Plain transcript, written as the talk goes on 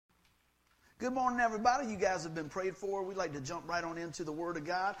Good morning, everybody. You guys have been prayed for. We'd like to jump right on into the Word of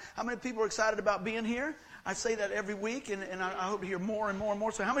God. How many people are excited about being here? I say that every week, and I hope to hear more and more and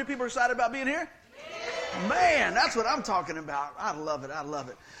more. So how many people are excited about being here? Yeah. Man, that's what I'm talking about. I love it. I love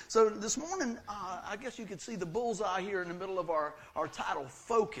it. So this morning, I guess you could see the bullseye here in the middle of our title,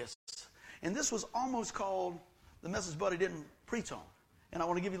 Focus. And this was almost called the message Buddy didn't preach on. And I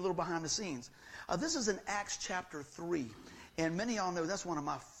want to give you a little behind the scenes. This is in Acts chapter 3. And many of y'all know that's one of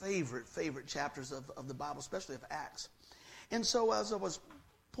my favorite chapters of the Bible, especially of Acts. And so as I was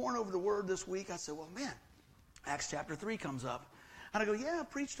pouring over the Word this week, I said, well, man, Acts chapter 3 comes up. And I go, yeah, I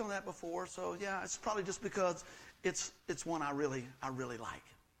preached on that before. So, yeah, it's probably just because it's one I really like.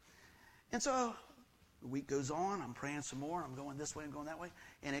 And so the week goes on. I'm praying some more. I'm going this way and going that way.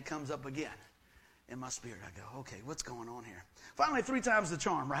 And it comes up again in my spirit. I go, okay, what's going on here? Finally, 3 times the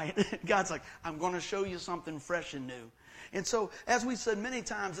charm, right? God's like, I'm going to show you something fresh and new. And so, as we said many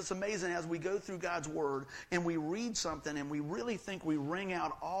times, it's amazing as we go through God's Word and we read something and we really think we wring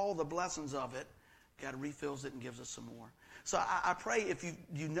out all the blessings of it, God refills it and gives us some more. So I pray if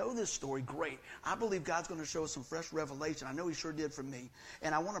you know this story, great. I believe God's going to show us some fresh revelation. I know He sure did for me.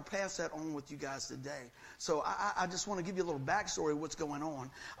 And I want to pass that on with you guys today. So I just want to give you a little backstory of what's going on.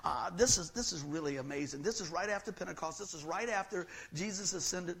 This is really amazing. This is right after Pentecost. This is right after Jesus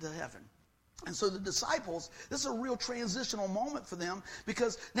ascended to heaven. And so the disciples, this is a real transitional moment for them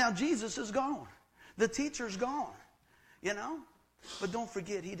because now Jesus is gone. The teacher's gone, you know. But don't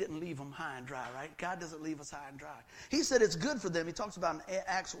forget, He didn't leave them high and dry, right? God doesn't leave us high and dry. He said it's good for them. He talks about in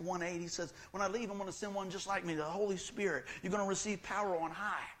Acts 1:8, He says, when I leave, I'm going to send one just like me, the Holy Spirit. You're going to receive power on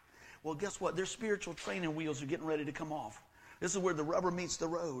high. Well, guess what? Their spiritual training wheels are getting ready to come off. This is where the rubber meets the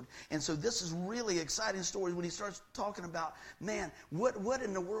road. And so this is really exciting stories when He starts talking about, man, what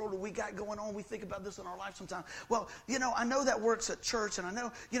in the world do we got going on? We think about this in our life sometimes. Well, you know, I know that works at church, and I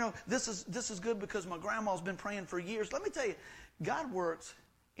know, you know, this is good because my grandma's been praying for years. Let me tell you, God works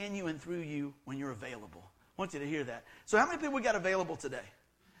in you and through you when you're available. I want you to hear that. So how many people we got available today?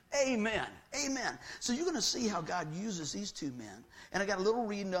 Amen. Amen. So you're going to see how God uses these 2 men. And I got a little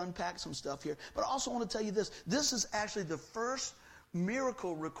reading to unpack some stuff here. But I also want to tell you this. This is actually the first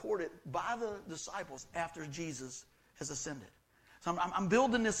miracle recorded by the disciples after Jesus has ascended. So I'm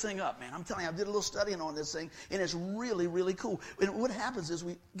building this thing up, man. I'm telling you, I did a little studying on this thing, and it's really, really cool. And what happens is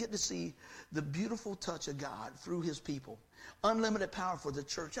we get to see the beautiful touch of God through His people. Unlimited power for the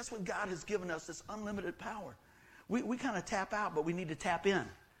church. That's what God has given us, this unlimited power. We kind of tap out, but we need to tap in.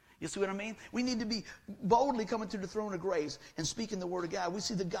 You see what I mean? We need to be boldly coming to the throne of grace and speaking the word of God. We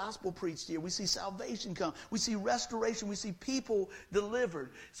see the gospel preached here. We see salvation come. We see restoration. We see people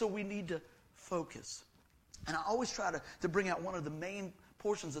delivered. So we need to focus. And I always try to bring out one of the main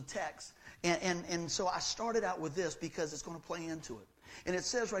portions of text. And so I started out with this because it's going to play into it. And it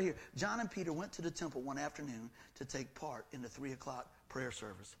says right here, John and Peter went to the temple one afternoon to take part in the 3 o'clock prayer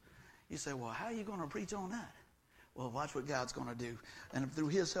service. You say, well, how are you going to preach on that? Well, watch what God's going to do. And through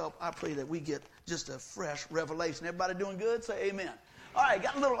His help, I pray that we get just a fresh revelation. Everybody doing good? Say amen. All right,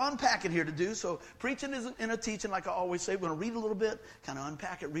 got a little unpacking here to do. So preaching isn't in a teaching, like I always say. We're going to read a little bit, kind of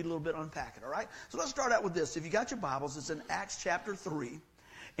unpack it, read a little bit, unpack it. All right? So let's start out with this. If you got your Bibles, it's in Acts chapter 3.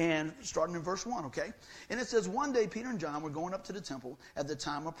 And starting in verse 1, okay? And it says, one day Peter and John were going up to the temple at the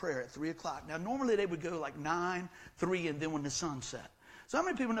time of prayer at 3 o'clock. Now, normally they would go like 9, 3, and then when the sun set. So how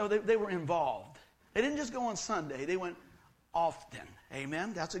many people know they were involved? They didn't just go on Sunday. They went often.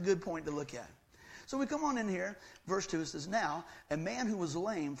 Amen? That's a good point to look at. So we come on in here. Verse 2, it says, now, a man who was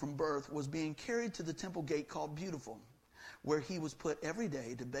lame from birth was being carried to the temple gate called Beautiful, where he was put every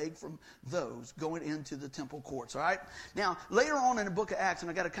day to beg from those going into the temple courts. All right? Now, later on in the book of Acts, and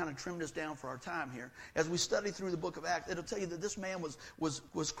I got to kind of trim this down for our time here, as we study through the book of Acts, it'll tell you that this man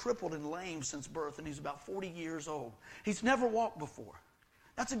was crippled and lame since birth, and he's about 40 years old. He's never walked before.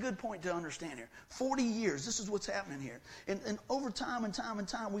 That's a good point to understand here. 40 years, this is what's happening here. And over time and time and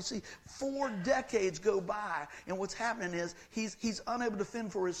time, we see 4 decades go by, and what's happening is he's unable to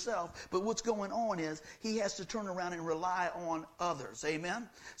fend for himself, but what's going on is he has to turn around and rely on others. Amen?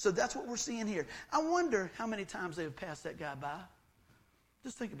 So that's what we're seeing here. I wonder how many times they have passed that guy by.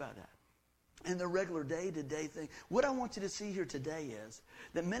 Just think about that. In the regular day-to-day thing. What I want you to see here today is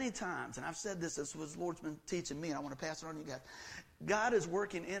that many times, and I've said this is what the Lord's been teaching me, and I want to pass it on to you guys. God is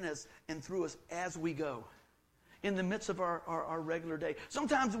working in us and through us as we go. In the midst of our regular day.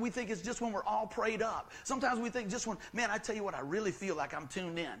 Sometimes we think it's just when we're all prayed up. Sometimes we think just when, man, I tell you what, I really feel like I'm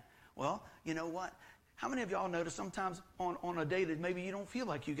tuned in. Well, you know what? How many of y'all notice sometimes on a day that maybe you don't feel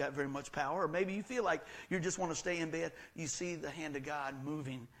like you got very much power, or maybe you feel like you just want to stay in bed, you see the hand of God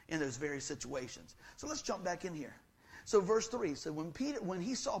moving in those very situations. So let's jump back in here. So verse 3 said, when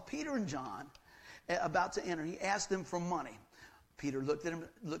he saw Peter and John about to enter, he asked them for money. Peter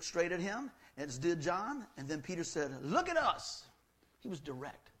looked straight at him, as did John. And then Peter said, look at us. He was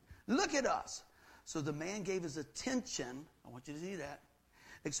direct. Look at us. So the man gave his attention, I want you to see that,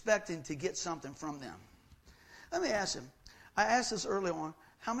 expecting to get something from them. Let me ask him. I asked this early on.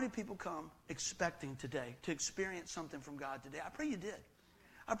 How many people come expecting today to experience something from God today? I pray you did.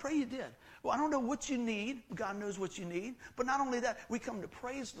 I pray you did. Well, I don't know what you need. God knows what you need. But not only that, we come to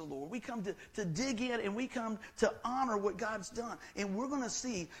praise the Lord. We come to dig in, and we come to honor what God's done. And we're going to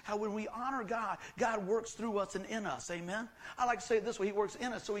see how when we honor God, God works through us and in us. Amen? I like to say it this way. He works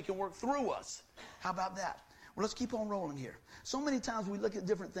in us so he can work through us. How about that? Well, let's keep on rolling here. So many times we look at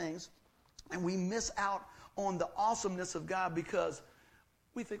different things, and we miss out on the awesomeness of God because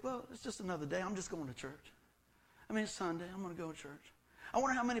we think, well, it's just another day. I'm just going to church. I mean, it's Sunday. I'm going to go to church. I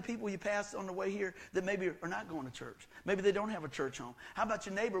wonder how many people you pass on the way here that maybe are not going to church. Maybe they don't have a church home. How about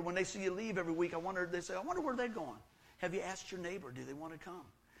your neighbor when they see you leave every week? They say, I wonder where they're going. Have you asked your neighbor, do they want to come?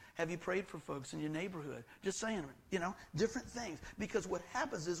 Have you prayed for folks in your neighborhood? Just saying, different things. Because what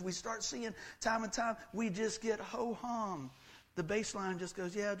happens is we start seeing time and time, we just get ho-hum. The baseline just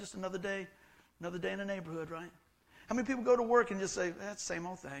goes, yeah, just another day in the neighborhood, right? How many people go to work and just say, that's the same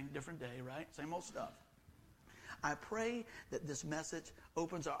old thing, different day, right? Same old stuff. I pray that this message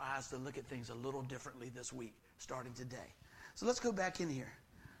opens our eyes to look at things a little differently this week, starting today. So let's go back in here.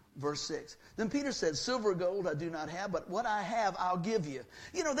 Verse 6. Then Peter said, silver or gold I do not have, but what I have I'll give you.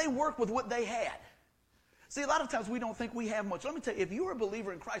 They work with what they had. See, a lot of times we don't think we have much. Let me tell you, if you're a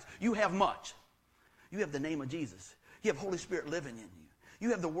believer in Christ, you have much. You have the name of Jesus. You have Holy Spirit living in you. You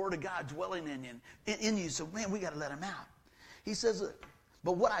have the Word of God dwelling in you. So, man, we got to let him out. He says,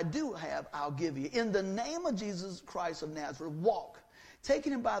 but what I do have, I'll give you. In the name of Jesus Christ of Nazareth, walk.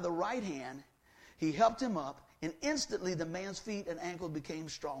 Taking him by the right hand, he helped him up, and instantly the man's feet and ankle became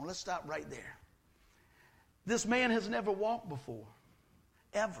strong. Let's stop right there. This man has never walked before,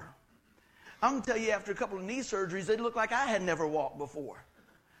 ever. I'm going to tell you, after a couple of knee surgeries, it looked like I had never walked before.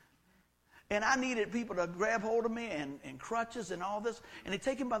 And I needed people to grab hold of me and crutches and all this, and they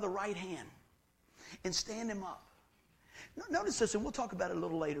take him by the right hand and stand him up. Notice this, and we'll talk about it a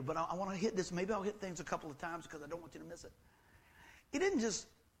little later, but I want to hit this. Maybe I'll hit things a couple of times because I don't want you to miss it. He didn't just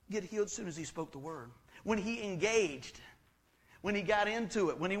get healed as soon as he spoke the word. When he engaged, when he got into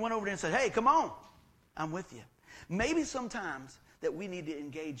it, when he went over there and said, hey, come on, I'm with you. Maybe sometimes that we need to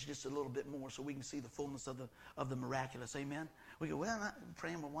engage just a little bit more so we can see the fullness of the miraculous. Amen? We go, well, I'm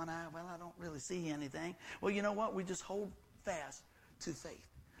praying with one eye. Well, I don't really see anything. Well, you know what? We just hold fast to faith.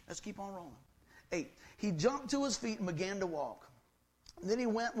 Let's keep on rolling. 8. He jumped to his feet and began to walk. Then he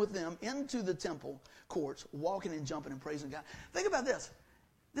went with them into the temple courts, walking and jumping and praising God. Think about this.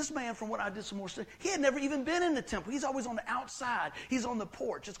 This man, from what I did some more study, he had never even been in the temple. He's always on the outside. He's on the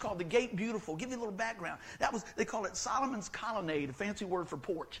porch. It's called the Gate Beautiful. Give you a little background. They call it Solomon's Colonnade, a fancy word for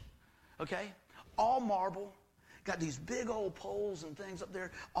porch. Okay? All marble. Got these big old poles and things up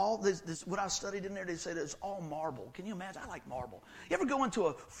there. All this, what I studied in there, they say that it's all marble. Can you imagine? I like marble. You ever go into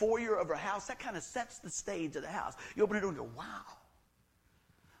a foyer of a house? That kind of sets the stage of the house. You open it and go, wow.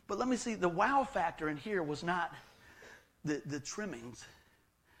 But let me see, the wow factor in here was not the trimmings.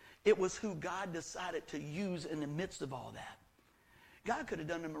 It was who God decided to use in the midst of all that. God could have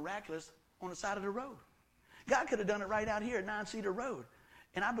done the miraculous on the side of the road. God could have done it right out here at 9 Cedar Road.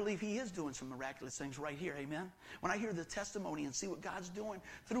 And I believe he is doing some miraculous things right here, amen? When I hear the testimony and see what God's doing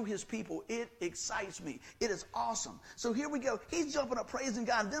through his people, it excites me. It is awesome. So here we go. He's jumping up, praising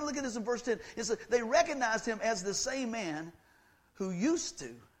God. And then look at this in verse 10. It says, they recognized him as the same man who used to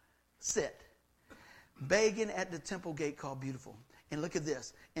sit begging at the temple gate called Beautiful. And look at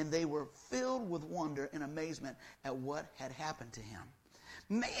this. And they were filled with wonder and amazement at what had happened to him.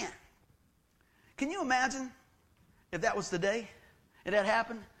 Man, can you imagine if that was the day? And that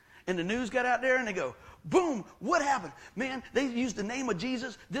happened, and the news got out there, and they go, boom, what happened? Man, they used the name of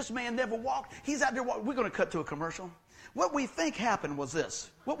Jesus. This man never walked. He's out there walking. We're going to cut to a commercial. What we think happened was this.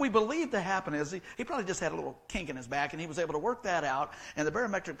 What we believe to happen is he probably just had a little kink in his back, and he was able to work that out, and the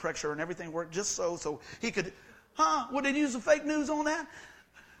barometric pressure and everything worked just so he could, What, did he use the fake news on that?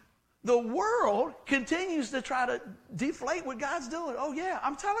 The world continues to try to deflate what God's doing. Oh, yeah,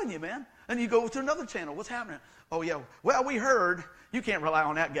 I'm telling you, man. And you go to another channel. What's happening? Oh, yeah. Well, we heard. You can't rely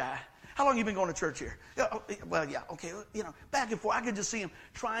on that guy. How long have you been going to church here? Well, yeah, okay. Back and forth. I could just see him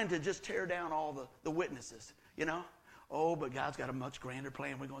trying to just tear down all the witnesses, Oh, but God's got a much grander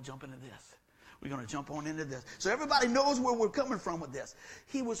plan. We're going to jump into this. We're going to jump on into this. So everybody knows where we're coming from with this.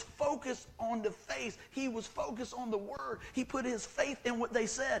 He was focused on the faith. He was focused on the word. He put his faith in what they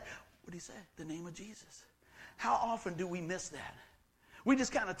said. What did he say? The name of Jesus. How often do we miss that? We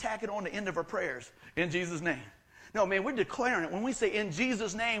just kind of tack it on the end of our prayers. In Jesus' name. No, man, we're declaring it. When we say in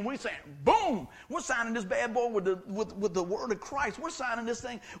Jesus' name, we're saying, boom, we're signing this bad boy with the word of Christ. We're signing this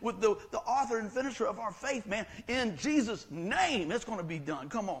thing with the author and finisher of our faith, man. In Jesus' name, it's going to be done.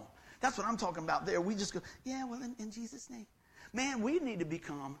 Come on. That's what I'm talking about there. We just go, yeah, well, in Jesus' name. Man, we need to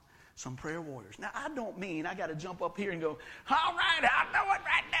become some prayer warriors. Now, I don't mean I got to jump up here and go, all right, I know it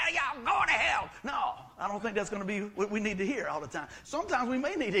right now, y'all going to hell. No, I don't think that's going to be what we need to hear all the time. Sometimes we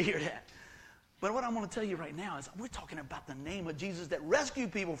may need to hear that. But what I want to tell you right now is we're talking about the name of Jesus that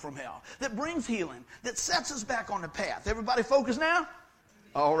rescued people from hell, that brings healing, that sets us back on the path. Everybody focus now?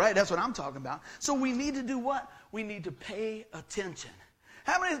 All right, that's what I'm talking about. So we need to do what? We need to pay attention.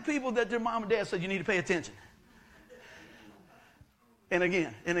 How many people that their mom and dad said you need to pay attention? And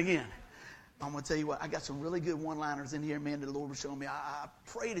again, and again. I'm going to tell you what, I got some really good one-liners in here, man, that the Lord was showing me. I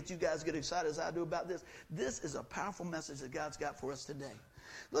pray that you guys get excited as I do about this. This is a powerful message that God's got for us today.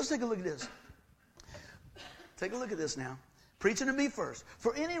 Let's take a look at this. Take a look at this now. Preaching to me first.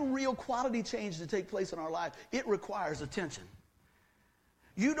 For any real quality change to take place in our life, it requires attention.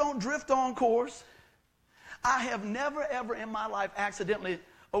 You don't drift on course. I have never, ever in my life accidentally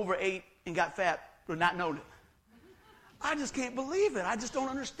overate and got fat or not known it. I just can't believe it. I just don't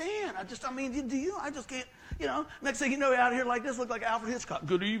understand. I just can't, next thing you know, out here like this, look like Alfred Hitchcock.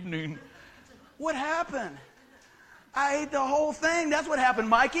 Good evening. What happened? I ate the whole thing. That's what happened,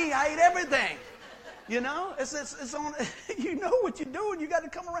 Mikey. I ate everything. It's on, you know what you're doing. You got to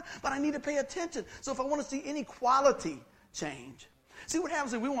come around. But I need to pay attention. So if I want to see any quality change. See what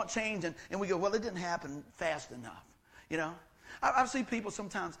happens if we want change and we go, well, it didn't happen fast enough. I've seen people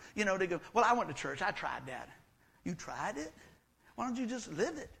sometimes, they go, well, I went to church. I tried that. You tried it? Why don't you just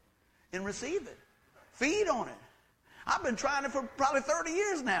live it and receive it? Feed on it. I've been trying it for probably 30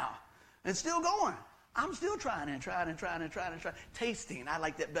 years now and still going. I'm still trying. Tasting, I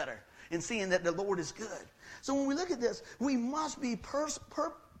like that better. And seeing that the Lord is good. So when we look at this, we must be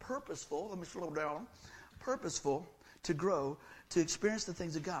purposeful. Let me slow down. Purposeful to grow, to experience the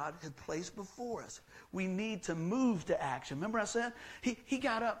things that God had placed before us. We need to move to action. Remember I said? He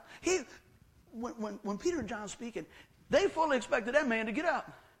got up. When Peter and John speaking, they fully expected that man to get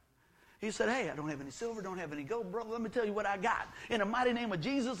up. He said, hey, I don't have any silver, don't have any gold. Brother, let me tell you what I got. In the mighty name of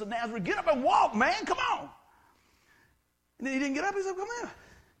Jesus of Nazareth, get up and walk, man. Come on. And then he didn't get up. He said, come here.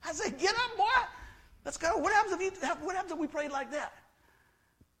 I said, get up, boy. Let's go. What happens if we prayed like that?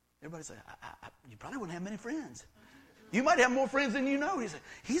 Everybody said, you probably wouldn't have many friends. You might have more friends than you know. He said,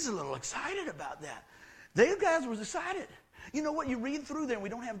 he's a little excited about that. Those guys were excited. You know what? You read through there, and we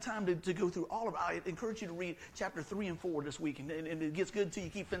don't have time to go through all of it. I encourage you to read chapter 3 and 4 this week, and it gets good until you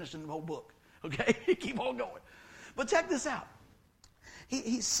keep finishing the whole book. Okay? Keep on going. But check this out.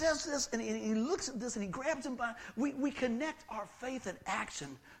 He says this, and he looks at this, and he grabs him by. We connect our faith and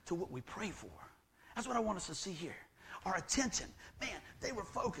action to what we pray for. That's what I want us to see here. Our attention. Man, they were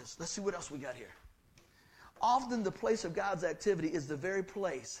focused. Let's see what else we got here. Often the place of God's activity is the very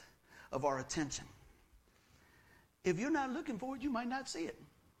place of our attention. If you're not looking for it, you might not see it.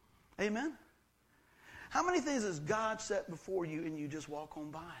 Amen? How many things has God set before you and you just walk on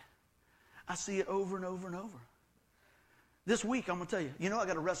by? I see it over and over and over. This week, I'm going to tell you, I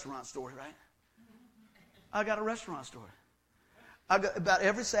got a restaurant story, right? I got a restaurant story. About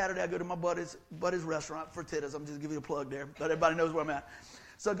every Saturday, I go to my buddy's restaurant for Tittas. I'm just giving you a plug there, but everybody knows where I'm at.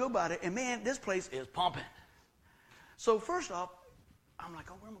 So I go by there, and man, this place is pumping. So first off, I'm like,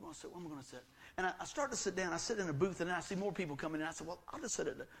 where am I going to sit? Where am I going to sit? And I start to sit down. I sit in a booth, and then I see more people coming in. I said, well, I'll just sit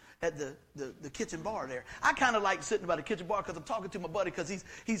at the kitchen bar there. I kind of like sitting by the kitchen bar because I'm talking to my buddy because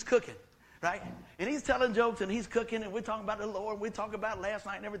he's cooking, right? And he's telling jokes, and he's cooking, and we're talking about the Lord. We're talking about last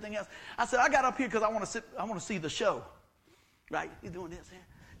night and everything else. I said, I got up here because I want to see the show, right? He's doing this here,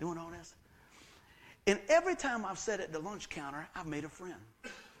 doing all this. And every time I've sat at the lunch counter, I've made a friend. A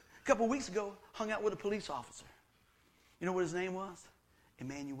couple of weeks ago, hung out with a police officer. You know what his name was?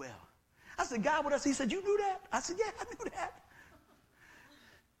 Emmanuel. I said, God with us. He said, you knew that? I said, yeah, I knew that.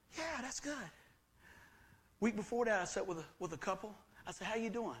 Yeah, that's good. Week before that, I sat with a couple. I said, how you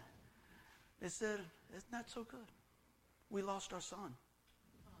doing? They said, it's not so good. We lost our son.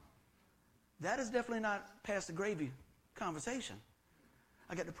 That is definitely not past the gravy conversation.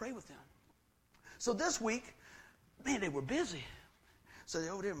 I got to pray with them. So this week, man, they were busy. So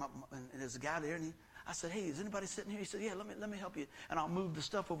they're over there, and there's a guy there, and I said, hey, is anybody sitting here? He said, yeah, let me help you. And I'll move the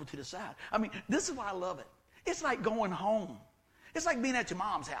stuff over to the side. I mean, this is why I love it. It's like going home. It's like being at your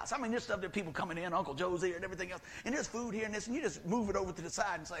mom's house. I mean, there's stuff that people coming in, Uncle Joe's here and everything else. And there's food here and this, and you just move it over to the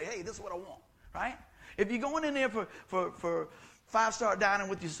side and say, hey, this is what I want, right? If you're going in there for 5-star dining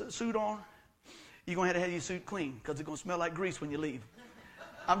with your suit on, you're going to have your suit clean because it's going to smell like grease when you leave.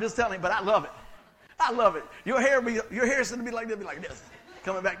 I'm just telling you, but I love it. I love it. Your hair's going to be like this,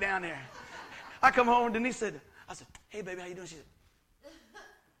 coming back down there. I come home, and Denise said, hey, baby, how you doing? She said,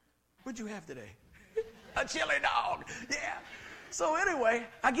 what'd you have today? A chili dog. Yeah. So anyway,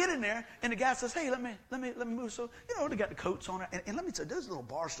 I get in there, and the guy says, hey, let me move. So, they got the coats on it. And let me tell you, those little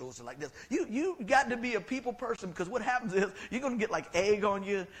bar stools are like this. You got to be a people person, because what happens is you're going to get like egg on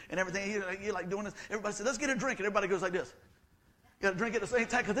you and everything. You're like doing this. Everybody says, let's get a drink. And everybody goes like this. You got to drink at the same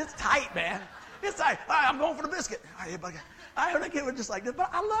time, because it's tight, man. It's tight. All right, I'm going for the biscuit. All right, everybody. I heard I give it just like this, but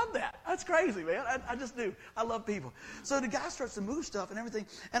I love that. That's crazy, man. I just do. I love people. So the guy starts to move stuff and everything,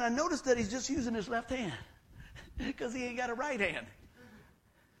 and I noticed that he's just using his left hand because he ain't got a right hand.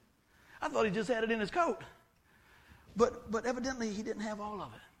 I thought he just had it in his coat, but evidently he didn't have all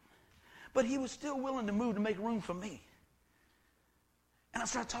of it. But he was still willing to move to make room for me. And I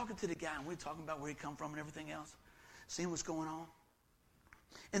started talking to the guy, and we were talking about where he come from and everything else, seeing what's going on.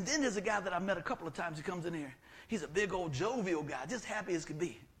 And then there's a guy that I met a couple of times. He comes in here. He's a big old jovial guy, just happy as could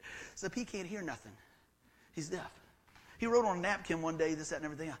be. Except he can't hear nothing. He's deaf. He wrote on a napkin one day, this, that, and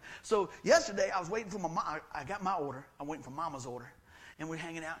everything else. So yesterday, I was waiting for my mom. I got my order. I'm waiting for Mama's order. And we're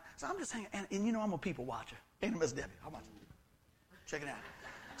hanging out. So I'm just hanging out. And I'm a people watcher. Ain't it, Miss Debbie? How much? Check it out.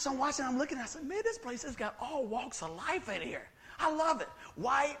 So I'm watching. I'm looking. I said, man, this place has got all walks of life in here. I love it.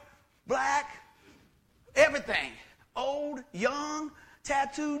 White, black, everything. Old, young,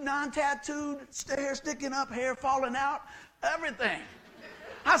 tattooed, non-tattooed, hair sticking up, hair falling out, everything.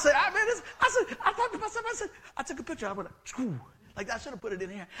 I thought to myself, I took a picture. I went, like I should have put it in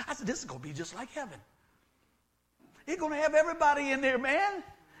here. I said, this is going to be just like heaven. You're going to have everybody in there, man.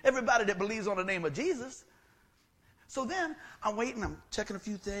 Everybody that believes on the name of Jesus. So then I'm waiting. I'm checking a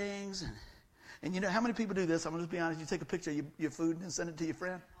few things. And how many people do this? I'm going to just be honest. You take a picture of your food and send it to your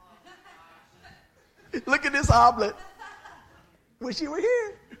friend. Look at this omelet. Wish you were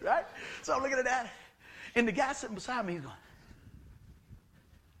here, right? So I'm looking at that. And the guy sitting beside me, he's going.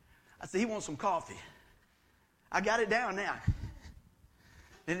 I said, he wants some coffee. I got it down now.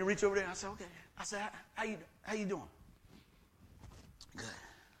 Then he reached over there. I said, okay. I said, how you doing? Good.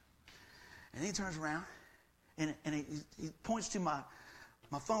 And he turns around, and he points to my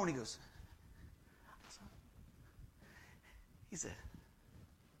phone. He goes, he said,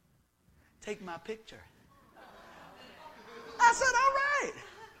 take my picture. I said, all right.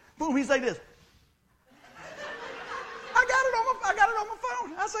 Boom, he's like this. I got it on my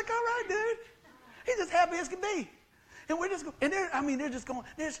phone. I was like, all right, dude. He's just happy as can be. And we're just going, and they're just going,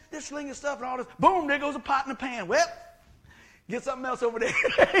 they're slinging stuff and all this. Boom, there goes a pot in the pan. Well, get something else over there.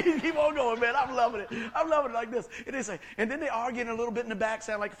 Keep on going, man. I'm loving it. I'm loving it like this. And they say, and then they arguing a little bit in the back,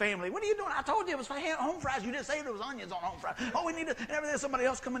 sound like family. What are you doing? I told you it was home fries. You didn't say there was onions on home fries. Oh, we need to, and everything. Somebody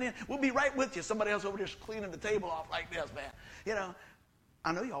else coming in. We'll be right with you. Somebody else over there cleaning the table off like this, man.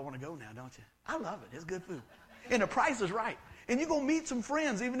 I know y'all want to go now, don't you? I love it. It's good food. And the price is right. And you're going to meet some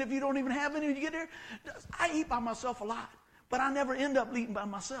friends, even if you don't even have any when you get there. I eat by myself a lot, but I never end up eating by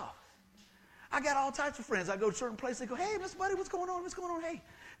myself. I got all types of friends. I go to certain places. They go, hey, Mr. Buddy, what's going on? What's going on? Hey,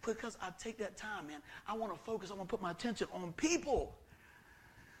 because I take that time, man. I want to focus. I want to put my attention on people.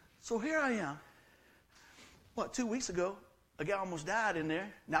 So here I am. 2 weeks ago, a guy almost died in there.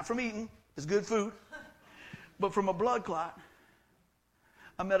 Not from eating. It's good food. But from a blood clot.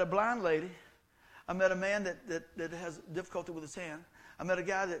 I met a blind lady. I met a man that has difficulty with his hand. I met a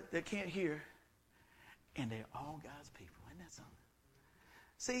guy that can't hear. And they're all God's people. Isn't that something?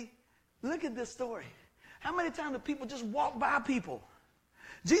 See, look at this story. How many times do people just walk by people?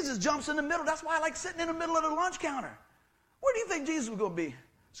 Jesus jumps in the middle. That's why I like sitting in the middle of the lunch counter. Where do you think Jesus was going to be?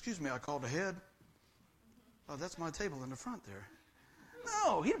 Excuse me, I called ahead. Oh, that's my table in the front there.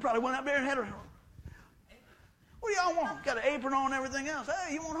 No, he probably went out there and had a... What do y'all want? Got an apron on and everything else.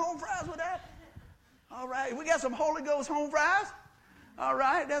 Hey, you want home fries with that? All right. We got some Holy Ghost home fries. All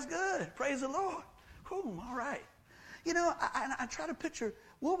right. That's good. Praise the Lord. Whew, all right. I try to picture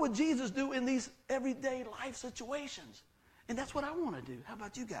what would Jesus do in these everyday life situations. And that's what I want to do. How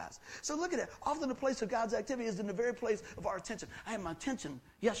about you guys? So look at that. Often the place of God's activity is in the very place of our attention. I had my attention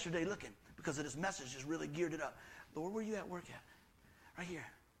yesterday looking because of this message just really geared it up. Lord, where you at work at? Right here.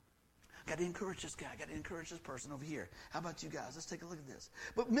 Got to encourage this guy. Got to encourage this person over here. How about you guys? Let's take a look at this.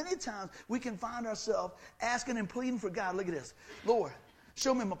 But many times we can find ourselves asking and pleading for God. Look at this. Lord,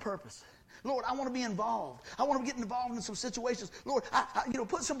 show me my purpose. Lord, I want to be involved. I want to get involved in some situations. Lord,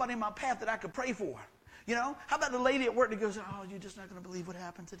 put somebody in my path that I could pray for. How about the lady at work that goes, oh, you're just not going to believe what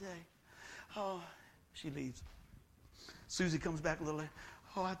happened today. Oh, she leaves. Susie comes back a little later.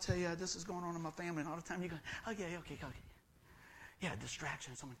 Oh, I tell you, this is going on in my family. And all the time you go, okay. Yeah,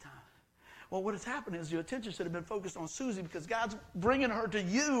 distraction sometimes. Well, what has happened is your attention should have been focused on Susie because God's bringing her to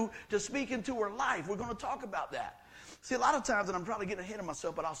you to speak into her life. We're going to talk about that. See, a lot of times, and I'm probably getting ahead of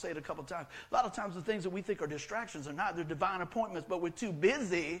myself, but I'll say it a couple of times. A lot of times the things that we think are distractions are not. They're divine appointments, but we're too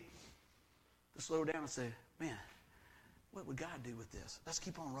busy to slow down and say, man, what would God do with this? Let's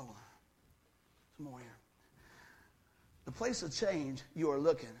keep on rolling. Some more here. The place of change you are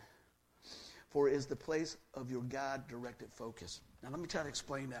looking for is the place of your God-directed focus. Now, let me try to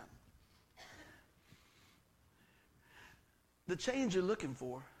explain that. The change you're looking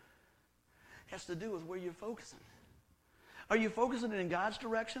for has to do with where you're focusing. Are you focusing it in God's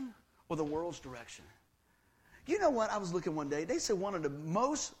direction or the world's direction? You know what? I was looking one day. They said one of the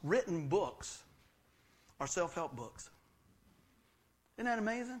most written books are self-help books. Isn't that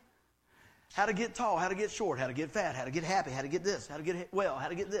amazing? How to get tall, how to get short, how to get fat, how to get happy, how to get this, how to get well, how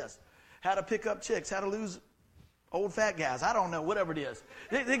to get this, how to pick up chicks, how to lose old fat guys. I don't know, whatever it is.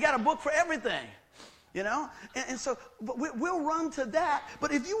 They got a book for everything, you know? And so but we'll run to that.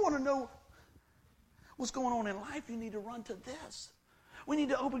 But if you want to know what's going on in life, you need to run to this. We need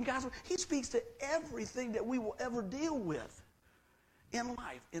to open God's Word. He speaks to everything that we will ever deal with in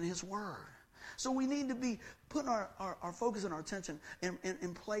life, in His Word. So we need to be putting our focus and our attention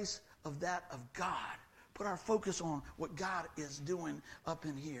in place of that of God. Put our focus on what God is doing up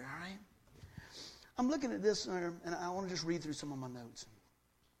in here, all right? I'm looking at this, and I want to just read through some of my notes.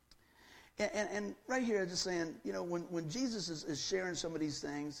 And right here, just saying, you know, when Jesus is sharing some of these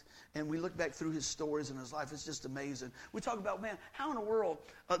things, and we look back through his stories and his life, it's just amazing. We talk about, man, how in the world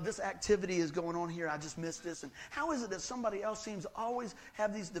this activity is going on here? I just missed this. And how is it that somebody else seems to always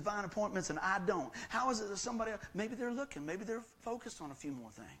have these divine appointments and I don't? How is it that somebody else, maybe they're looking, maybe they're focused on a few more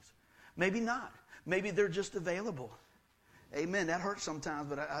things. Maybe not. Maybe they're just available. Amen. That hurts sometimes,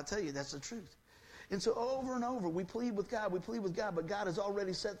 but I tell you, that's the truth. And so over and over, we plead with God, but God has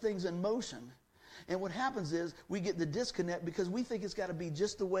already set things in motion. And what happens is we get the disconnect because we think it's got to be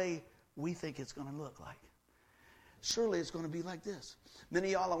just the way we think it's going to look like. Surely it's going to be like this. Many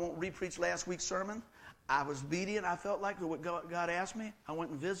of y'all, I won't re-preach last week's sermon. I was obedient. I felt like what God asked me. I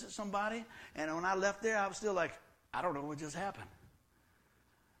went and visited somebody. And when I left there, I was still like, I don't know what just happened.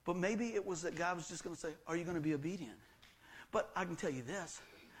 But maybe it was that God was just going to say, are you going to be obedient? But I can tell you this.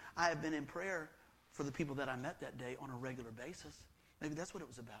 I have been in prayer for the people that I met that day on a regular basis. Maybe that's what it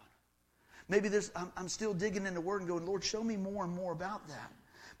was about. Maybe I'm still digging in the Word and going, Lord, show me more and more about that.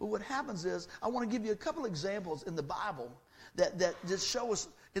 But what happens is, I want to give you a couple examples in the Bible that just show us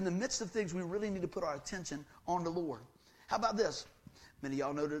in the midst of things we really need to put our attention on the Lord. How about this? Many of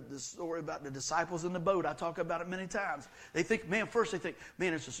y'all know the story about the disciples in the boat. I talk about it many times. First they think,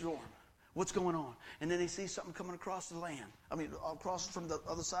 man, it's a storm. What's going on? And then they see something coming across the land. Across from the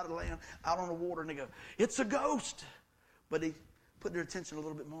other side of the land, out on the water, and they go, it's a ghost. But they put their attention a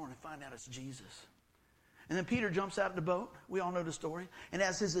little bit more and they find out it's Jesus. And then Peter jumps out of the boat. We all know the story. And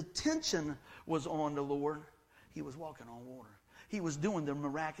as his attention was on the Lord, he was walking on water. He was doing the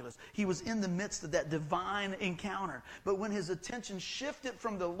miraculous. He was in the midst of that divine encounter. But when his attention shifted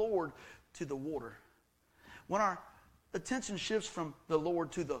from the Lord to the water, when our attention shifts from the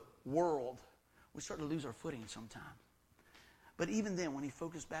Lord to the world, we start to lose our footing sometime. But even then, when he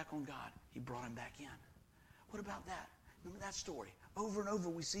focused back on God, he brought him back in. What about that? Remember that story? Over and over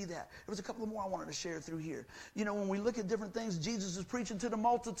we see that. There was a couple more I wanted to share through here. You know, when we look at different things, Jesus is preaching to the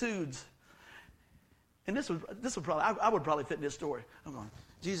multitudes. And this would probably, I would probably fit in this story. I'm going,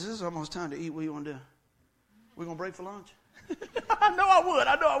 Jesus, it's almost time to eat. What do you want to do? We're going to break for lunch? I know I would.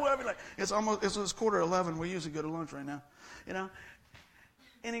 I'd be like, it's 11:15. We usually go to lunch right now. You know?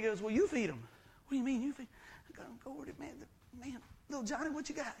 And he goes, well, you feed them. What do you mean you feed? I go over there, man, little Johnny, what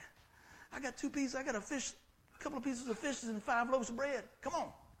you got? I got 2 pieces. I got a couple of pieces of fish and 5 loaves of bread. Come on.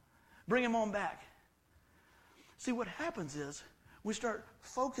 Bring him on back. See, what happens is we start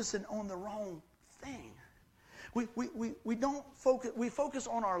focusing on the wrong thing. We don't focus. We focus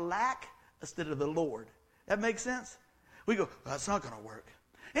on our lack instead of the Lord. That makes sense? We go, that's not going to work.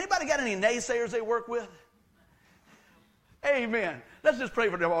 Anybody got any naysayers they work with? Amen. Let's just pray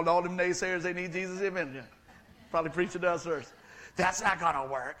for them, all them naysayers. They need Jesus. Amen. Yeah. Probably preach to us first. That's not going to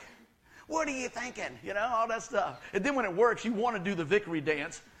work. What are you thinking? You know, all that stuff. And then when it works, you want to do the victory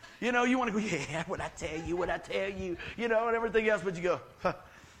dance. You know, you want to go, yeah, what I tell you, you know, and everything else. But you go, huh,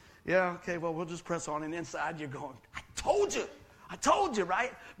 yeah, okay, well, we'll just press on. And inside you're going, I told you,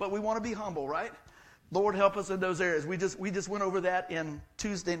 right? But we want to be humble, right? Lord, help us in those areas. We just went over that in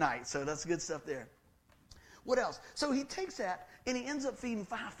Tuesday night, so that's good stuff there. What else? So he takes that, and he ends up feeding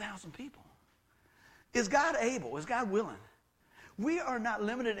 5,000 people. Is God able? Is God willing? We are not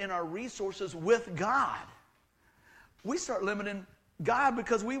limited in our resources with God. We start limiting God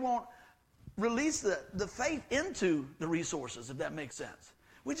because we want release the faith into the resources, if that makes sense.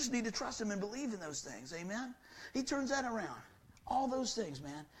 We just need to trust him and believe in those things. Amen? He turns that around. All those things,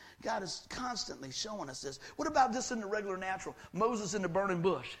 man. God is constantly showing us this. What about just in the regular natural? Moses in the burning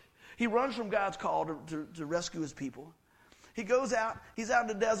bush. He runs from God's call to rescue his people. He goes out. He's out in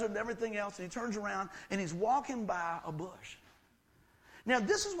the desert and everything else, and he turns around, and he's walking by a bush. Now,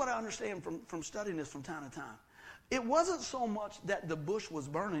 this is what I understand from studying this from time to time. It wasn't so much that the bush was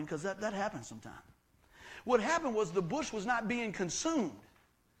burning, because that happens sometimes. What happened was the bush was not being consumed.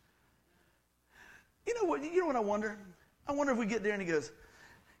 You know what I wonder? I wonder if we get there and he goes,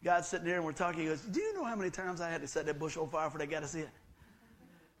 God's sitting there and we're talking, he goes, do you know how many times I had to set that bush on fire for that guy to see it?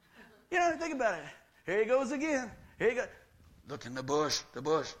 You know, think about it. Here he goes again. Here he goes. Look in the bush.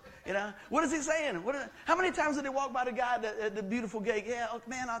 You know, what is he saying? How many times did he walk by the guy at the beautiful gate? Yeah,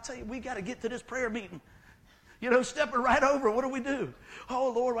 man, I'll tell you, we got to get to this prayer meeting. You know, stepping right over. What do we do?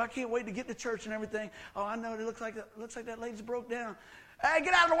 Oh, Lord, I can't wait to get to church and everything. Oh, I know, it looks like that lady's broke down. Hey,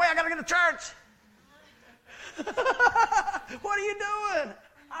 get out of the way, I got to get to church. What are you doing?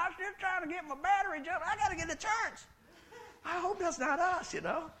 I'm just trying to get my battery jumped. I got to get to church. I hope that's not us, you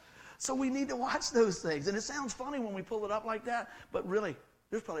know. So we need to watch those things. And it sounds funny when we pull it up like that, but really,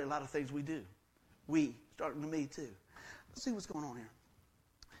 there's probably a lot of things we do. We, starting with me too. Let's see what's going on here.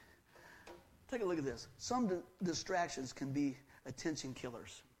 Take a look at this. Some distractions can be attention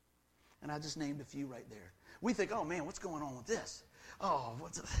killers. And I just named a few right there. We think, oh man, what's going on with this? Oh,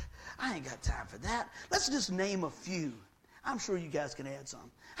 I ain't got time for that. Let's just name a few. I'm sure you guys can add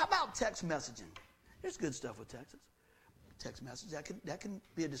some. How about text messaging? There's good stuff with text message. That can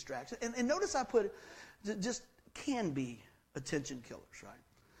be a distraction. And notice I put just can be attention killers, right?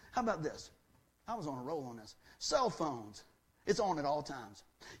 How about this? I was on a roll on this. Cell phones. It's on at all times.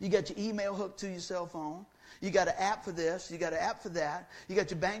 You got your email hooked to your cell phone. You got an app for this. You got an app for that. You got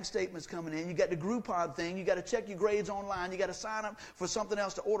your bank statements coming in. You got the Groupon thing. You got to check your grades online. You got to sign up for something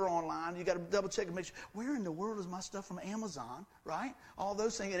else to order online. You got to double check and make sure, where in the world is my stuff from Amazon, right? All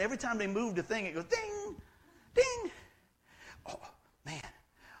those things. And every time they move the thing, it goes ding, ding. Oh,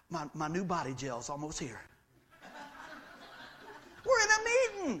 man, my new body gel's almost here. We're in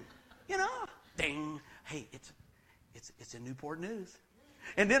a meeting, you know. Ding. Hey, it's in Newport News.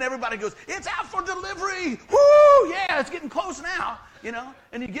 And then everybody goes, it's out for delivery. Woo, yeah, it's getting close now, you know.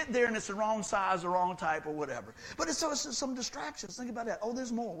 And you get there and it's the wrong size, the wrong type or whatever. But it's some distractions. Think about that. Oh,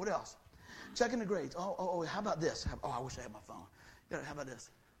 there's more. What else? Checking the grades. Oh, how about this? Oh, I wish I had my phone. How about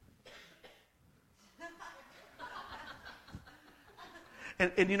this?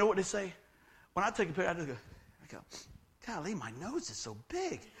 And you know what they say? When I take a picture, I go, golly, my nose is so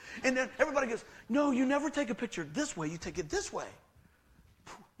big. And then everybody goes, no, you never take a picture this way. You take it this way.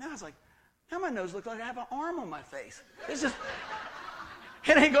 Now I was like, now my nose looks like I have an arm on my face. It's just,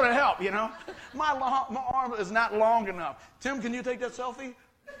 it ain't going to help, you know. My arm is not long enough. Tim, can you take that selfie?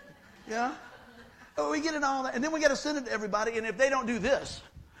 Yeah? Oh, we get it all that. And then we got to send it to everybody. And if they don't do this,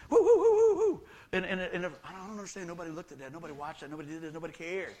 woo, woo, woo, woo, woo. And if, I don't understand. Nobody looked at that. Nobody watched that. Nobody did this. Nobody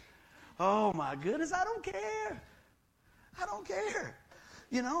cared. Oh, my goodness. I don't care. I don't care.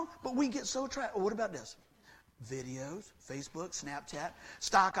 You know? But we get so trapped. What about this? Videos, Facebook, Snapchat,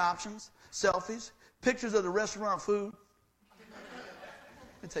 stock options, selfies, pictures of the restaurant food.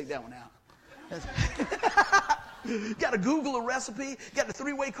 Let me take that one out. You got to Google a recipe, you got the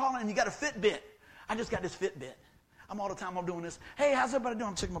three-way calling, and you got a Fitbit. I just got this Fitbit. I'm all the time doing this. Hey, how's everybody doing?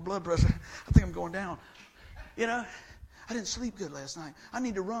 I'm checking my blood pressure. I think I'm going down. You know, I didn't sleep good last night. I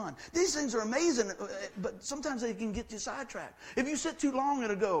need to run. These things are amazing, but sometimes they can get you sidetracked. If you sit too long,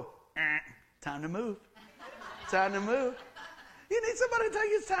 it'll go, time to move. Time to move. You need somebody to tell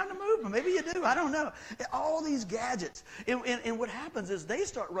you it's time to move, but maybe you do. I don't know. All these gadgets. And what happens is they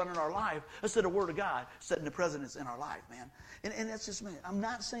start running our life instead of the Word of God setting the precedence in our life, man. And that's just me. I'm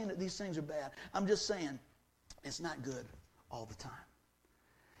not saying that these things are bad. I'm just saying it's not good all the time.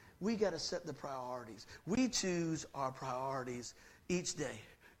 We got to set the priorities. We choose our priorities each day.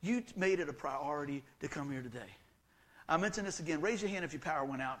 You made it a priority to come here today. I mentioned this again. Raise your hand if your power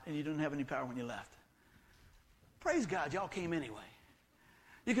went out and you didn't have any power when you left. Praise God, y'all came anyway.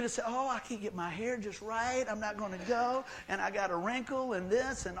 You could have said, oh, I can't get my hair just right. I'm not going to go. And I got a wrinkle and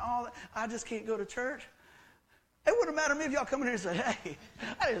this and all that. I just can't go to church. It wouldn't matter to me if y'all come in here and say, hey,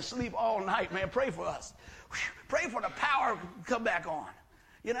 I didn't sleep all night, man. Pray for us. Pray for the power to come back on.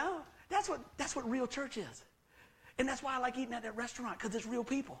 You know, that's what real church is. And that's why I like eating at that restaurant, because it's real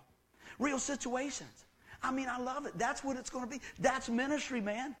people, real situations. I mean, I love it. That's what it's going to be. That's ministry,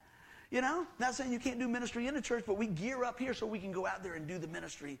 man. You know, not saying you can't do ministry in the church, but we gear up here so we can go out there and do the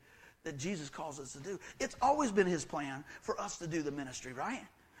ministry that Jesus calls us to do. It's always been his plan for us to do the ministry, right?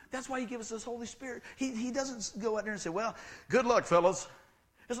 That's why he gives us this Holy Spirit. He doesn't go out there and say, well, good luck, fellas.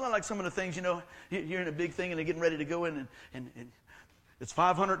 It's not like some of the things, you're in a big thing and they're getting ready to go in and it's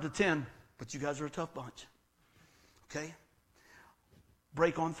 500 to 10, but you guys are a tough bunch. Okay?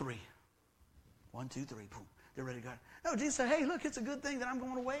 Break on 3. 1, 2, 3, boom. They're ready to go. No, Jesus said, hey, look, it's a good thing that I'm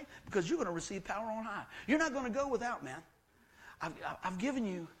going away because you're going to receive power on high. You're not going to go without, man. I've given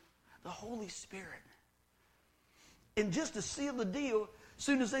you the Holy Spirit. And just to seal the deal, as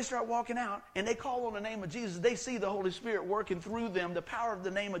soon as they start walking out and they call on the name of Jesus, they see the Holy Spirit working through them, the power of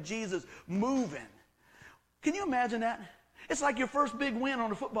the name of Jesus moving. Can you imagine that? It's like your first big win on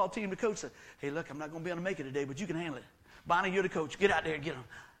the football team. The coach said, hey, look, I'm not going to be able to make it today, but you can handle it. Bonnie, you're the coach. Get out there and get them.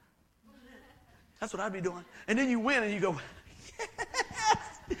 That's what I'd be doing. And then you win and you go, yes,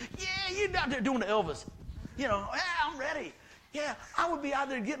 yeah, you're out there doing the Elvis. Yeah, I'm ready. Yeah, I would be out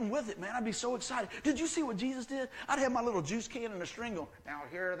there getting with it, man. I'd be so excited. Did you see what Jesus did? I'd have my little juice can and a string going, now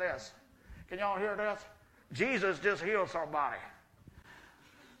hear this. Can y'all hear this? Jesus just healed somebody.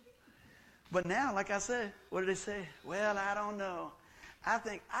 But now, like I said, what did they say? Well, I don't know. I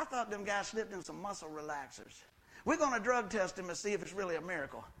thought them guys slipped in some muscle relaxers. We're going to drug test him and see if it's really a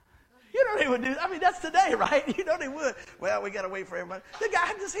miracle. They would do. I mean, that's today, right? They would. Well, we got to wait for everybody. The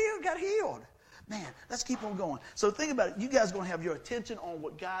guy just got healed. Man, let's keep on going. So think about it. You guys are going to have your attention on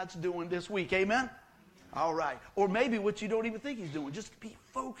what God's doing this week. Amen? All right. Or maybe what you don't even think he's doing. Just be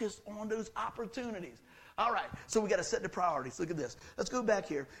focused on those opportunities. All right. So we got to set the priorities. Look at this. Let's go back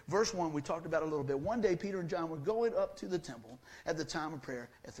here. Verse 1, we talked about it a little bit. One day, Peter and John were going up to the temple at the time of prayer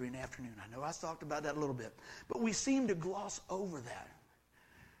at 3 PM. I know I talked about that a little bit. But we seem to gloss over that.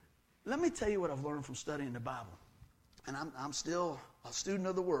 Let me tell you what I've learned from studying the Bible. And I'm still a student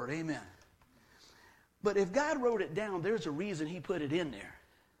of the Word. Amen. But if God wrote it down, there's a reason he put it in there.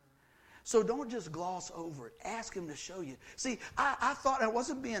 So don't just gloss over it. Ask him to show you. See, I thought I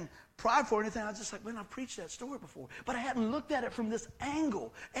wasn't being prideful or anything. I was just like, man, I've preached that story before. But I hadn't looked at it from this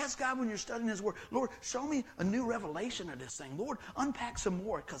angle. Ask God when you're studying his Word, Lord, show me a new revelation of this thing. Lord, unpack some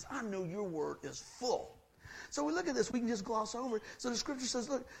more because I know your Word is full. So we look at this. We can just gloss over it. So the Scripture says,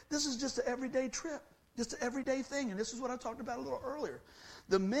 look, this is just an everyday trip. Just an everyday thing. And this is what I talked about a little earlier.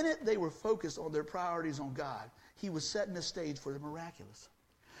 The minute they were focused on their priorities on God, he was setting the stage for the miraculous.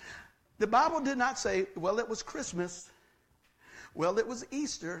 The Bible did not say, well, it was Christmas. Well, it was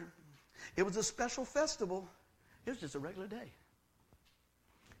Easter. It was a special festival. It was just a regular day.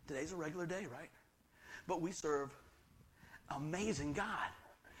 Today's a regular day, right? But we serve an amazing God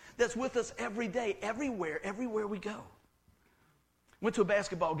that's with us every day, everywhere we go. Went to a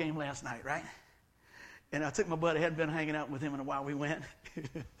basketball game last night, right? And I took my buddy, hadn't been hanging out with him in a while. We went,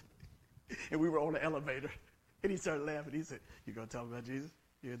 and we were on the elevator. And he started laughing. He said, you going to talk about Jesus?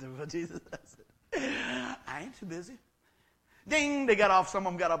 You going to talk about Jesus? I said, I ain't too busy. Ding, they got off. Some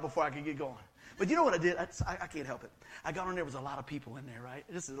of them got off before I could get going. But you know what I did? I can't help it. I got on there was a lot of people in there, right?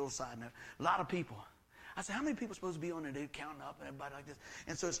 This is a little side note. A lot of people. I said, how many people are supposed to be on there? They're counting up and everybody like this.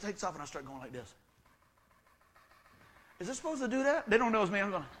 And so it takes off and I start going like this. Is it supposed to do that? They don't know it's me.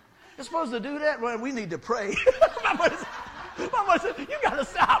 I'm going, it's supposed to do that? Well, we need to pray. My mother said, you got to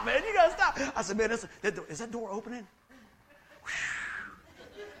stop, man. You got to stop. I said, man, is that door opening?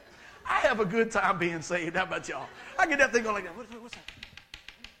 I have a good time being saved. How about y'all? I get that thing going like that. What's that?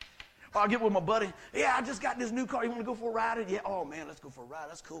 Or I'll get with my buddy. Yeah, I just got this new car. You want to go for a ride? Yeah. Oh, man, let's go for a ride.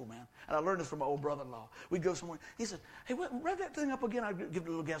 That's cool, man. And I learned this from my old brother-in-law. We'd go somewhere. He said, hey, rev that thing up again. I'd give it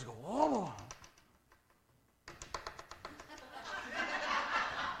a little gas. Go, oh.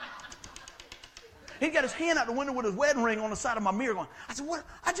 He got his hand out the window with his wedding ring on the side of my mirror going, I said, what?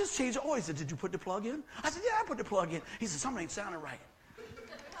 I just changed the oil. He said, did you put the plug in? I said, yeah, I put the plug in. He said, something ain't sounding right.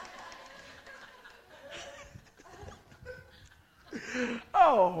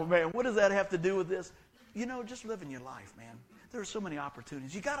 Oh, man, what does that have to do with this? Just living your life, man. There are so many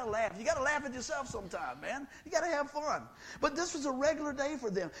opportunities. You got to laugh. You got to laugh at yourself sometime, man. You got to have fun. But this was a regular day for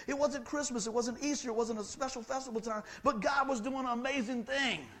them. It wasn't Christmas. It wasn't Easter. It wasn't a special festival time. But God was doing an amazing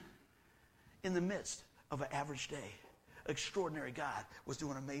thing in the midst of an average day. Extraordinary God was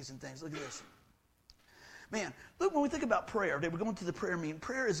doing amazing things. Look at this. Man, look, when we think about prayer, we're going to the prayer meeting.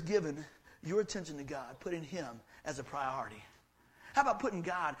 Prayer is giving your attention to God, putting him as a priority. How about putting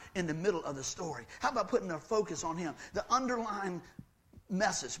God in the middle of the story? How about putting our focus on him? The underlying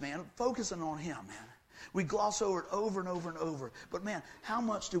message, man, focusing on him, man. We gloss over it over and over and over. But, man, how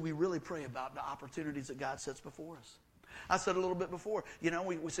much do we really pray about the opportunities that God sets before us? I said a little bit before,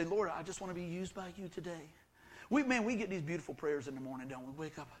 we say, Lord, I just want to be used by you today. We get these beautiful prayers in the morning, don't we?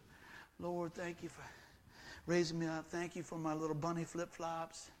 Wake up, Lord, thank you for raising me up. Thank you for my little bunny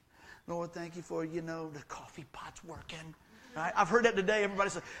flip-flops. Lord, thank you for, the coffee pot's working. Right? I've heard that today. Everybody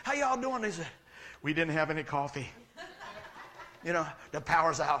said, how y'all doing? They said, we didn't have any coffee. You know, the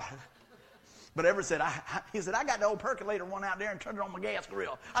power's out. But Everett said, he said, I got the old percolator one out there and turned it on my gas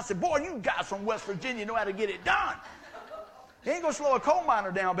grill. I said, boy, you guys from West Virginia know how to get it done. He ain't going to slow a coal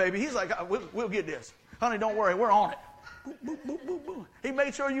miner down, baby. He's like, we'll get this. Honey, don't worry, we're on it. Boop, boop, boop, boop, boop. He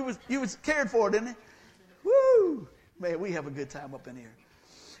made sure you was cared for, didn't he? Woo! Man, we have a good time up in here.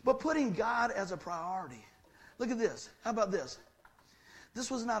 But putting God as a priority. Look at this. How about this?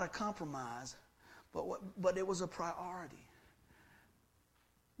 This was not a compromise, but it was a priority.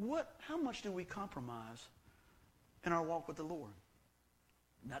 How much do we compromise in our walk with the Lord?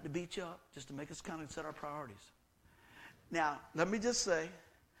 Not to beat you up, just to make us kind of set our priorities. Now, let me just say,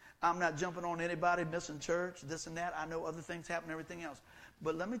 I'm not jumping on anybody missing church, this and that. I know other things happen, everything else.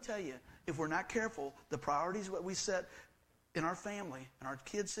 But let me tell you, if we're not careful, the priorities that we set in our family and our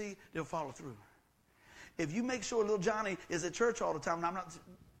kids see, they'll follow through. If you make sure little Johnny is at church all the time, and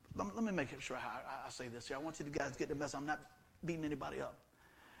let me make sure I say this here. I want you guys to get the message. I'm not beating anybody up.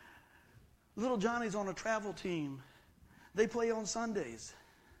 Little Johnny's on a travel team. They play on Sundays.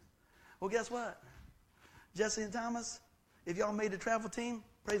 Well, guess what? Jesse and Thomas, if y'all made the travel team,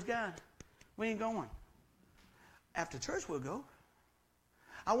 praise God. We ain't going. After church, we'll go.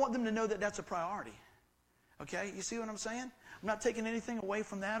 I want them to know that that's a priority. Okay? You see what I'm saying? I'm not taking anything away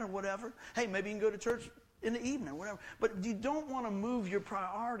from that or whatever. Hey, maybe you can go to church in the evening or whatever. But you don't want to move your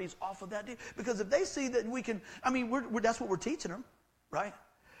priorities off of that deal. Because if they see that we can, that's what we're teaching them, right?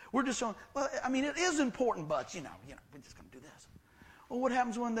 We're just showing, it is important, but, we're just going to do this. Well, what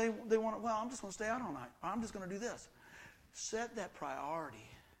happens when they want to, I'm just going to stay out all night. Or I'm just going to do this. Set that priority.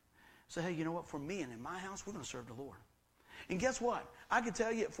 Say, hey, you know what? For me and in my house, we're going to serve the Lord. And guess what? I can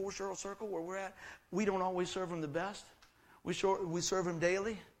tell you at Fort Cheryl Circle, where we're at, we don't always serve Him the best. We serve Him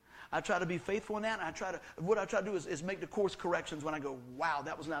daily. I try to be faithful in that. And what I try to do is make the course corrections when I go, wow,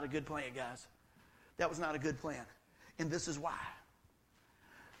 that was not a good plan, guys. That was not a good plan. And this is why.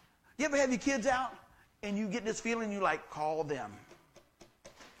 You ever have your kids out and you get this feeling, you like, call them.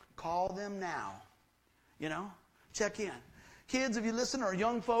 Call them now. Check in. Kids, if you listen, or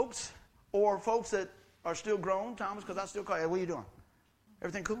young folks, or folks that are still grown, Thomas, because I still call you, what are you doing?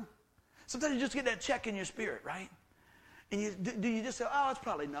 Everything cool? Sometimes you just get that check in your spirit, right? And do you just say, oh, it's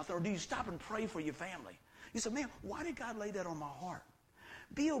probably nothing? Or do you stop and pray for your family? You say, man, why did God lay that on my heart?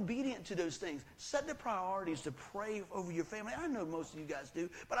 Be obedient to those things. Set the priorities to pray over your family. I know most of you guys do,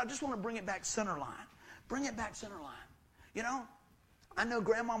 but I just want to bring it back center line. Bring it back center line. I know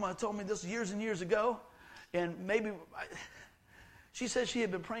Grandmama told me this years and years ago, and she said she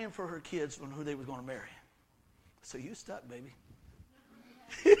had been praying for her kids on who they was going to marry. So you stuck, baby.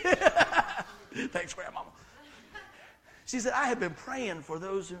 Thanks, Grandmama. She said, I had been praying for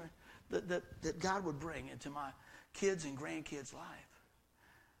those that God would bring into my kids' and grandkids' life.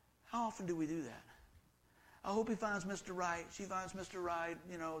 How often do we do that? I hope he finds Mr. Right. She finds Mr. Right,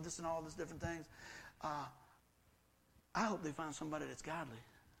 this and all these different things. I hope they find somebody that's godly.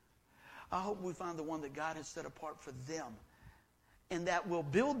 I hope we find the one that God has set apart for them, and that will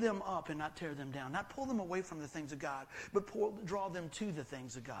build them up and not tear them down, not pull them away from the things of God, but draw them to the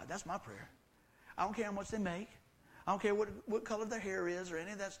things of God. That's my prayer. I don't care how much they make. I don't care what color their hair is or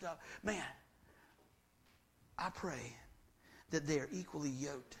any of that stuff. Man, I pray that they are equally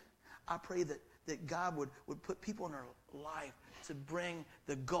yoked. I pray that God would put people in their life to bring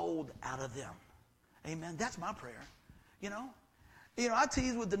the gold out of them. Amen. That's my prayer. I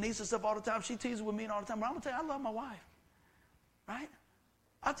tease with Denise and stuff all the time. She teases with me all the time. But I'm going to tell you, I love my wife. Right?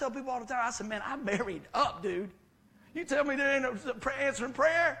 I tell people all the time, I said, man, I'm married up, dude. You tell me there ain't no answering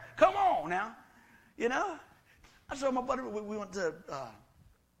prayer? Come on now. I showed my buddy, we went to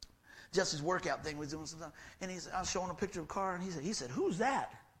Jesse's workout thing we was doing something. And I was showing a picture of a car, and he said, who's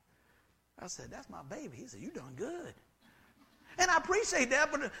that? I said, that's my baby. He said, you're doing good. And I appreciate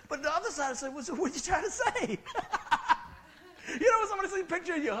that, but the other side said, what are you trying to say? When somebody sees a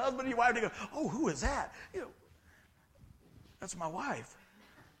picture of your husband and your wife, they go, oh, who is that? That's my wife.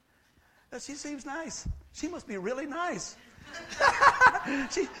 She seems nice. She must be really nice.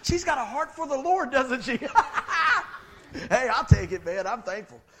 She's got a heart for the Lord, doesn't she? Hey, I'll take it, man. I'm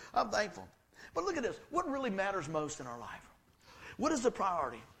thankful. But look at this. What really matters most in our life? What is the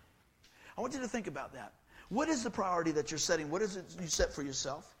priority? I want you to think about that. What is the priority that you're setting? What is it you set for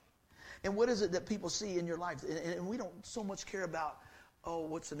yourself? And what is it that people see in your life? And we don't so much care about,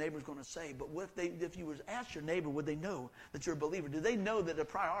 what's the neighbor's going to say? But if you were to ask your neighbor, would they know that you're a believer? Do they know that the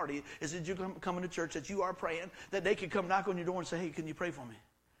priority is that you come into church, that you are praying, that they could come knock on your door and say, hey, can you pray for me?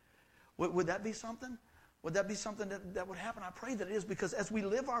 Would that be something? Would that be something that would happen? I pray that it is, because as we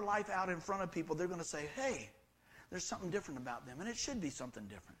live our life out in front of people, they're going to say, hey, There's something different about them, and it should be something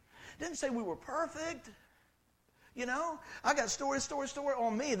different. It didn't say we were perfect. You know, I got story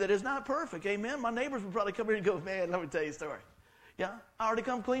on me that is not perfect. Amen. My neighbors would probably come here and go, man, let me tell you a story. Yeah, I already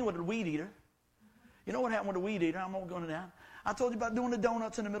come clean with a weed eater. You know what happened with a weed eater? I'm not going down. I told you about doing the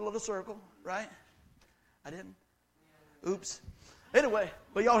donuts in the middle of the circle, right? I didn't. Oops. Anyway,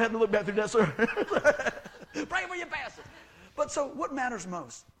 but y'all had to look back through that circle. Pray for your pastor. But so what matters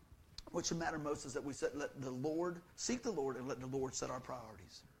most? What should matter most is that we seek the Lord and let the Lord set our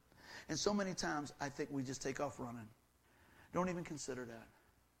priorities. And so many times, I think we just take off running. Don't even consider that.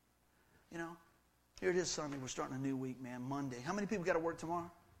 You know, here it is Sunday. We're starting a new week, man. Monday. How many people got to work tomorrow?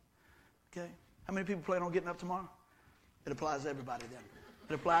 Okay. How many people plan on getting up tomorrow? It applies to everybody then.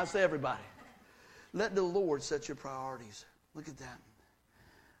 It applies to everybody. Let the Lord set your priorities. Look at that.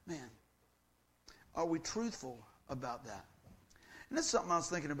 Man, are we truthful about that? And this is something I was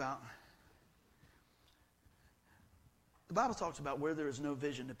thinking about. The Bible talks about where there is no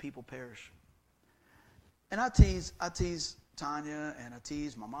vision, the people perish. And I tease Tanya, and I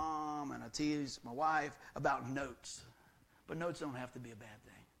tease my mom, and I tease my wife about notes. But notes don't have to be a bad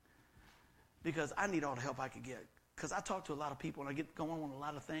thing. Because I need all the help I could get. Because I talk to a lot of people, and I get going on a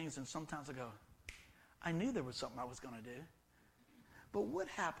lot of things, and sometimes I go, I knew there was something I was going to do. But what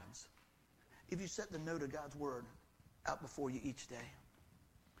happens if you set the note of God's Word out before you each day?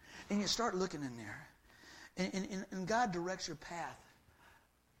 And you start looking in there. And God directs your path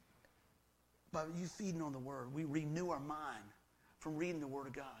by you feeding on the Word. We renew our mind from reading the Word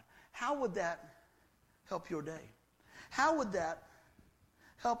of God. How would that help your day? How would that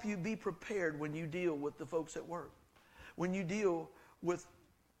help you be prepared when you deal with the folks at work? When you deal with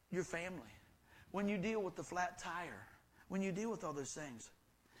your family? When you deal with the flat tire? When you deal with all those things?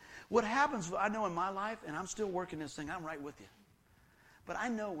 What happens, I know in my life, and I'm still working this thing, I'm right with you. But I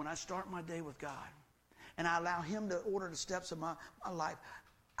know when I start my day with God, and I allow Him to order the steps of my life,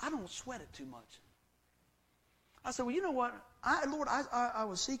 I don't sweat it too much. I said, well, you know what? Lord, I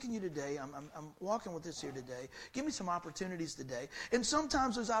was seeking you today. I'm walking with this here today. Give me some opportunities today. And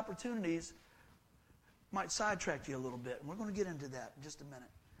sometimes those opportunities might sidetrack you a little bit. And we're going to get into that in just a minute.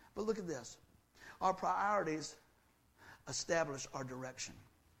 But look at this. Our priorities establish our direction.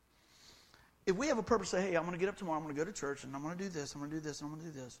 If we have a purpose, say, hey, I'm going to get up tomorrow, I'm going to go to church, and I'm going to do this, I'm going to do this, and I'm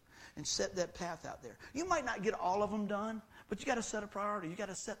going to do this, and set that path out there. You might not get all of them done, but you got to set a priority. You got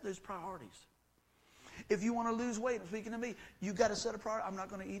to set those priorities. If you want to lose weight, speaking to me, you got to set a priority. I'm not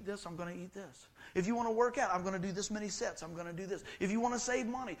going to eat this, I'm going to eat this. If you want to work out, I'm going to do this many sets, I'm going to do this. If you want to save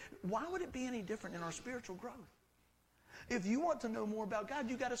money, why would it be any different in our spiritual growth? If you want to know more about God,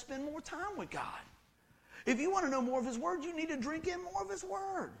 you got to spend more time with God. If you want to know more of His Word, you need to drink in more of His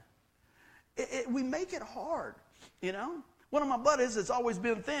Word. We make it hard, you know. One of my buddies that's always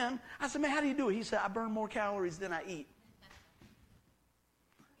been thin, I said, man, how do you do it? He said, I burn more calories than I eat.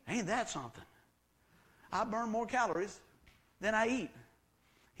 Ain't that something? I burn more calories than I eat.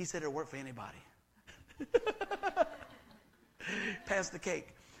 He said it'll work for anybody. Pass the cake.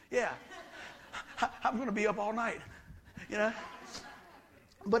 Yeah. I'm going to be up all night, you know.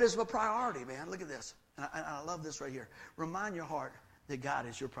 But it's a priority, man. Look at this. And I love this right here. Remind your heart that God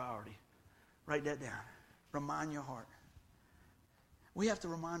is your priority. Write that down. Remind your heart. We have to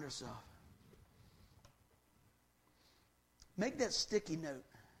remind ourselves. Make that sticky note.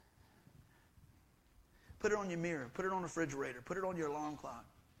 Put it on your mirror. Put it on the refrigerator. Put it on your alarm clock.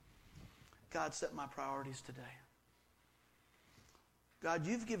 God, set my priorities today. God,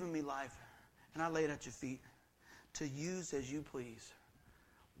 you've given me life, and I lay it at your feet to use as you please.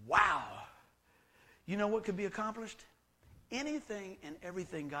 Wow. You know what could be accomplished? Anything and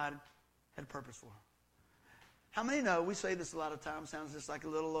everything God had purpose for. How many know, we say this a lot of times, sounds just like a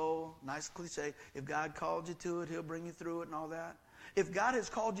little old nice cliche, if God called you to it, He'll bring you through it and all that. If God has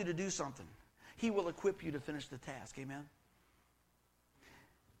called you to do something, He will equip you to finish the task. Amen?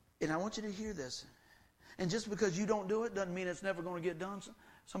 And I want you to hear this. And just because you don't do it doesn't mean it's never going to get done.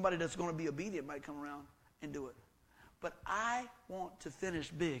 Somebody that's going to be obedient might come around and do it. But I want to finish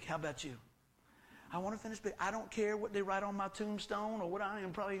big. How about you? I want to finish big. I don't care what they write on my tombstone or what. I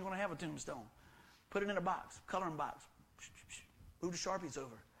am probably going to have a tombstone. Put it in a box, coloring box. Move the Sharpies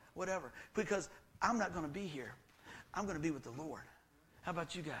over, whatever. Because I'm not going to be here. I'm going to be with the Lord. How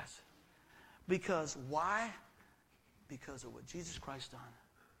about you guys? Because why? Because of what Jesus Christ done.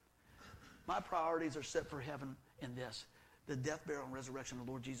 My priorities are set for heaven in this. The death, burial, and resurrection of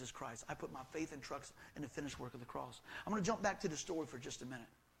the Lord Jesus Christ. I put my faith and trust in the finished work of the cross. I'm going to jump back to the story for just a minute.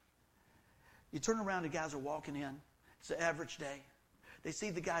 You turn around, the guys are walking in. It's an average day. They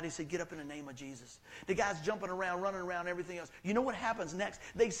see the guy, they say, get up in the name of Jesus. The guy's jumping around, running around, everything else. You know what happens next?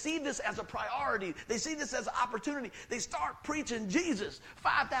 They see this as a priority. They see this as an opportunity. They start preaching Jesus.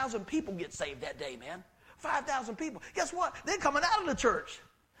 5,000 people get saved that day, man. 5,000 people. Guess what? They're coming out of the church.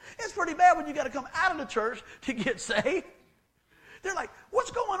 It's pretty bad when you got to come out of the church to get saved. They're like,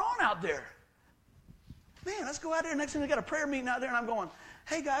 what's going on out there? Man, let's go out there. Next thing they got a prayer meeting out there, and I'm going,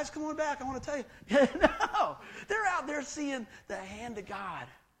 hey, guys, come on back. I want to tell you. No, they're out there seeing the hand of God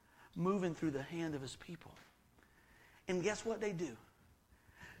moving through the hand of his people. And guess what they do?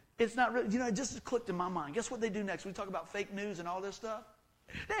 It's not really, it just clicked in my mind. Guess what they do next? We talk about fake news and all this stuff.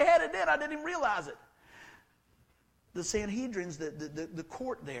 They had it in. I didn't even realize it. The Sanhedrins, the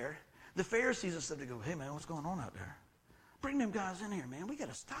court there, the Pharisees and stuff, they go, hey, man, what's going on out there? Bring them guys in here, man. We got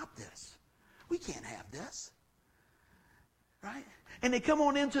to stop this. We can't have this. Right? And they come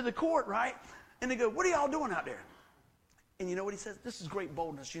on into the court, right? And they go, what are y'all doing out there? And you know what he says? This is great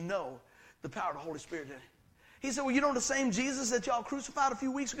boldness. You know the power of the Holy Spirit. He said, well, you know the same Jesus that y'all crucified a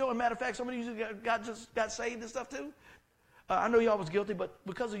few weeks ago? As a matter of fact, some of you just got saved and stuff too? I know y'all was guilty, but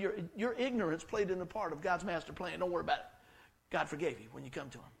because of your ignorance played in the part of God's master plan. Don't worry about it. God forgave you when you come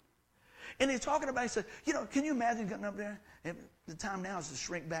to him. And he's talking about, he said, can you imagine getting up there? And the time now is to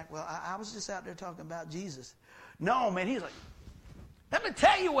shrink back. Well, I was just out there talking about Jesus. No, man, he's like, let me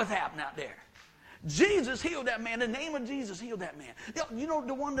tell you what's happened out there. Jesus healed that man. The name of Jesus healed that man. You know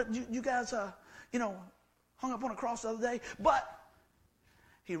the one that you guys, hung up on a cross the other day? But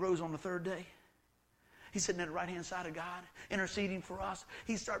he rose on the third day. He's sitting at the right-hand side of God, interceding for us.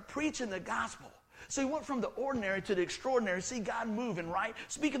 He started preaching the gospel. So he went from the ordinary to the extraordinary. See God moving, right?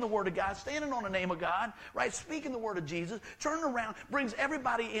 Speaking the word of God, standing on the name of God, right? Speaking the word of Jesus, turning around, brings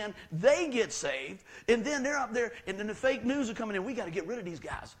everybody in. They get saved. And then they're up there, and then the fake news are coming in. We got to get rid of these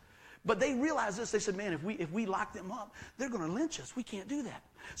guys. But they realized this. They said, man, if we lock them up, they're going to lynch us. We can't do that.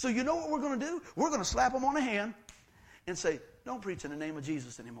 So you know what we're going to do? We're going to slap them on the hand and say, don't preach in the name of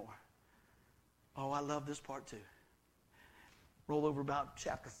Jesus anymore. Oh, I love this part too. Roll over about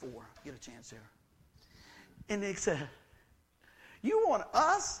chapter 4. Get a chance there. And they said, you want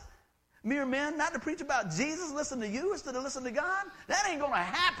us, mere men, not to preach about Jesus, listen to you instead of listen to God? That ain't going to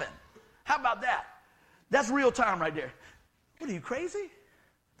happen. How about that? That's real time right there. What, are you crazy?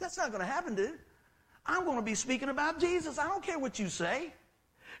 That's not going to happen, dude. I'm going to be speaking about Jesus. I don't care what you say.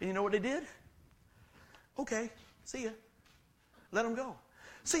 And you know what they did? Okay, see ya. Let them go.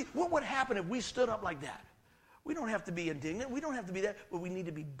 See, what would happen if we stood up like that? We don't have to be indignant. We don't have to be that, but we need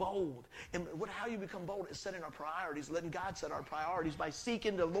to be bold. And how you become bold is setting our priorities, letting God set our priorities by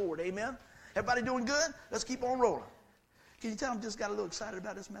seeking the Lord. Amen? Everybody doing good? Let's keep on rolling. Can you tell I'm just got a little excited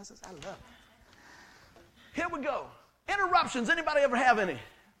about this message? I love it. Here we go. Interruptions. Anybody ever have any?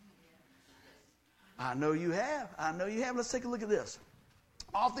 I know you have. I know you have. Let's take a look at this.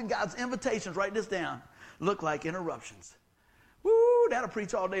 Often God's invitations, write this down, look like interruptions. Woo, that'll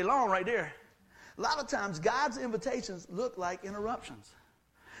preach all day long right there. A lot of times, God's invitations look like interruptions.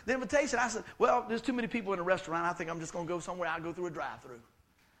 The invitation, I said, well, there's too many people in a restaurant. I think I'm just going to go somewhere. I'll go through a drive-through.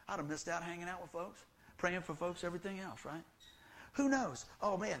 I'd have missed out hanging out with folks, praying for folks, everything else, right? Who knows?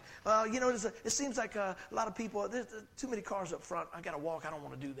 Oh, man. It seems like a lot of people, there's too many cars up front. I got to walk. I don't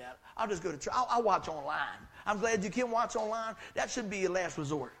want to do that. I'll just go to church. I'll watch online. I'm glad you can watch online. That should be your last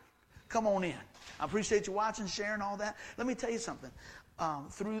resort. Come on in. I appreciate you watching, sharing all that. Let me tell you something.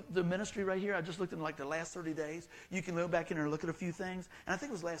 Through the ministry right here, I just looked in like the last 30 days. You can go back in there and look at a few things. And I think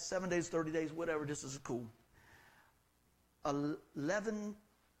it was last 7 days, 30 days, whatever. This is cool. 11,000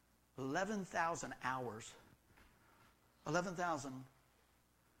 hours. 11,000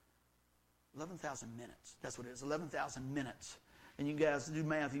 minutes. That's what it is. 11,000 minutes. And you guys do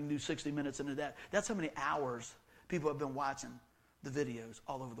math. You can do 60 minutes into that. That's how many hours people have been watching the videos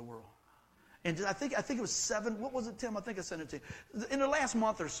all over the world. And I think it was 7. What was it, Tim? I think I sent it to you. In the last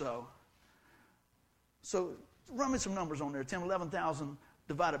month or so. So run me some numbers on there, Tim. 11,000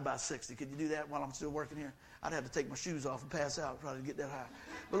 divided by 60. Could you do that while I'm still working here? I'd have to take my shoes off and pass out probably to get that high.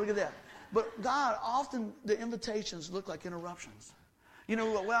 But look at that. But God, often the invitations look like interruptions. You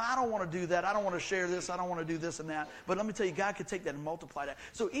know, well, I don't want to do that. I don't want to share this. I don't want to do this and that. But let me tell you, God could take that and multiply that.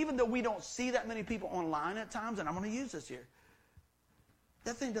 So even though we don't see that many people online at times, and I'm going to use this here,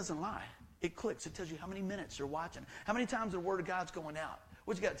 that thing doesn't lie. It clicks. It tells you how many minutes you're watching. How many times the Word of God's going out.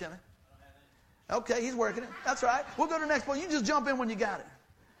 What you got, Timmy? Okay, he's working it. That's right. We'll go to the next point. You just jump in when you got it.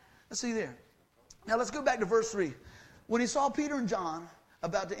 Let's see there. Now let's go back to verse 3. When he saw Peter and John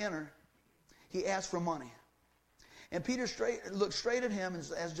about to enter, he asked for money. And Peter looked straight at him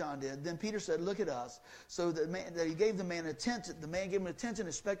as John did. Then Peter said, look at us. So that he gave the man attention. The man gave him attention,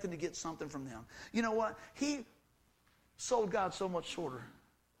 expecting to get something from them. You know what? He sold God so much shorter.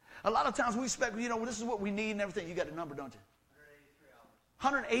 A lot of times we expect, this is what we need and everything. You got a number, don't you?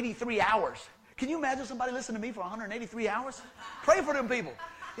 183 hours. Can you imagine somebody listening to me for 183 hours? Pray for them people.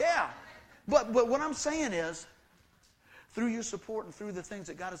 Yeah. But what I'm saying is, through your support and through the things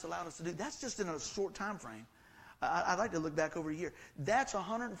that God has allowed us to do, that's just in a short time frame. I'd like to look back over a year. That's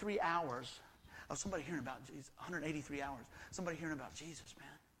 103 hours of somebody hearing about Jesus. 183 hours. Somebody hearing about Jesus, man.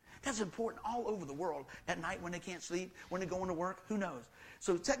 That's important all over the world. At night when they can't sleep, when they're going to work, who knows?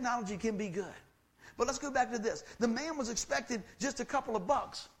 So technology can be good. But let's go back to this. The man was expecting just a couple of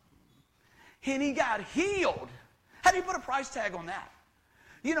bucks. And he got healed. How do you put a price tag on that?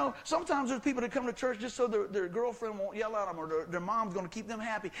 Sometimes there's people that come to church just so their girlfriend won't yell at them or their mom's going to keep them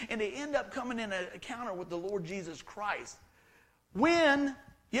happy. And they end up coming in an encounter with the Lord Jesus Christ.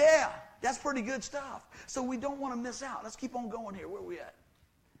 That's pretty good stuff. So we don't want to miss out. Let's keep on going here. Where are we at?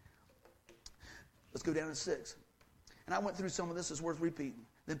 Let's go down to 6. And I went through some of this. It's worth repeating.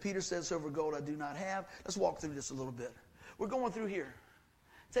 Then Peter said, silver and gold I do not have. Let's walk through this a little bit. We're going through here.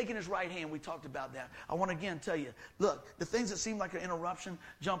 Taking his right hand, we talked about that. I want to again tell you, look, the things that seem like an interruption,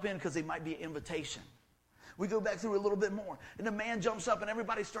 jump in because they might be an invitation. We go back through a little bit more. And the man jumps up and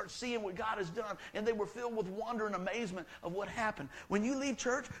everybody starts seeing what God has done. And they were filled with wonder and amazement of what happened. When you leave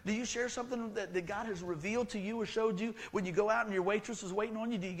church, do you share something that God has revealed to you or showed you? When you go out and your waitress is waiting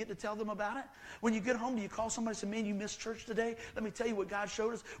on you, do you get to tell them about it? When you get home, do you call somebody and say, man, you missed church today? Let me tell you what God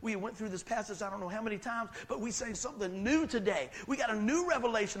showed us. We went through this passage I don't know how many times, but we sang something new today. We got a new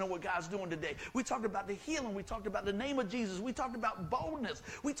revelation of what God's doing today. We talked about the healing. We talked about the name of Jesus. We talked about boldness.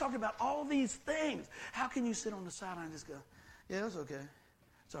 We talked about all these things. How can you sit on the sideline and just go, yeah, it's okay.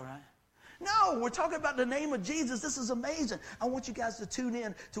 It's all right. No, we're talking about the name of Jesus. This is amazing. I want you guys to tune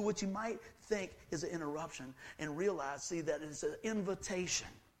in to what you might think is an interruption and realize, see, that it's an invitation.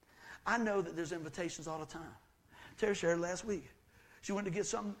 I know that there's invitations all the time. Terry shared last week. She went to get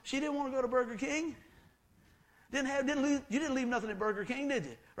something. She didn't want to go to Burger King. You didn't leave nothing at Burger King, did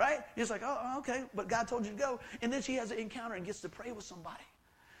you? Right? You're just like, oh, okay. But God told you to go. And then she has an encounter and gets to pray with somebody.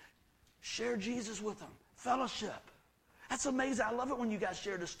 Share Jesus with them. Fellowship. That's amazing. I love it when you guys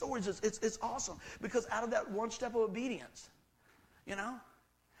share the stories. It's awesome. Because out of that one step of obedience,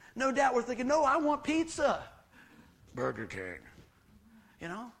 no doubt we're thinking, no, I want pizza. Burger King.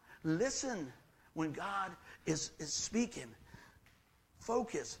 Listen when God is speaking.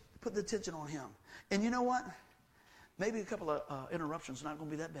 Focus. Put the attention on him. And you know what? Maybe a couple of interruptions are not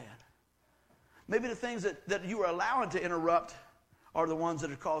going to be that bad. Maybe the things that you are allowing to interrupt are the ones that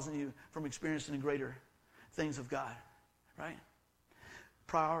are causing you from experiencing the greater things of God. Right?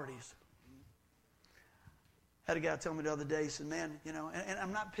 Priorities. Had a guy tell me the other day, he said, man, and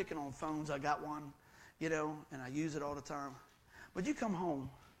I'm not picking on phones. I got one, and I use it all the time. But you come home.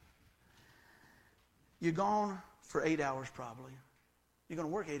 You're gone for 8 hours probably. You're going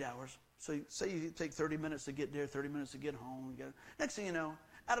to work 8 hours. So say you take 30 minutes to get there, 30 minutes to get home. Next thing you know,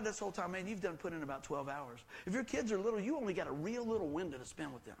 out of this whole time, man, you've put in about 12 hours. If your kids are little, you only got a real little window to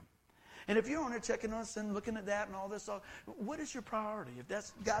spend with them. And if you're on there checking us and looking at that and all this, what is your priority? If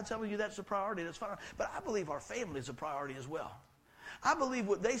that's God telling you that's a priority, that's fine. But I believe our family is a priority as well. I believe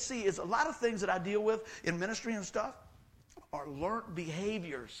what they see is a lot of things that I deal with in ministry and stuff are learned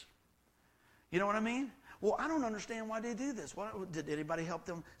behaviors. You know what I mean? Well, I don't understand why they do this. Did anybody help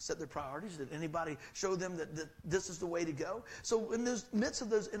them set their priorities? Did anybody show them that this is the way to go? So in the midst of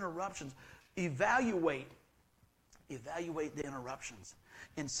those interruptions, evaluate the interruptions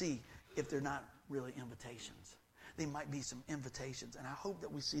and see if they're not really invitations. They might be some invitations. And I hope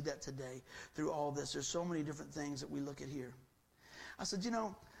that we see that today through all this. There's so many different things that we look at here. I said,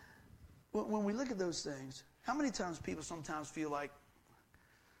 when we look at those things, how many times people sometimes feel like,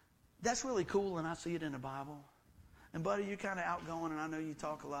 that's really cool and I see it in the Bible. And buddy, you're kind of outgoing and I know you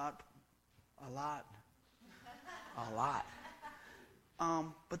talk a lot.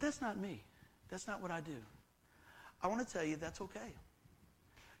 But that's not me. That's not what I do. I want to tell you that's okay.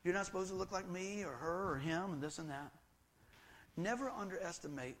 You're not supposed to look like me or her or him and this and that. Never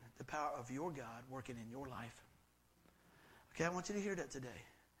underestimate the power of your God working in your life. Okay, I want you to hear that today.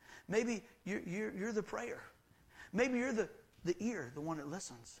 Maybe you're the prayer. Maybe you're the ear, the one that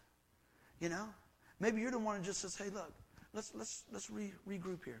listens. Maybe you're the one that just says, hey, look, let's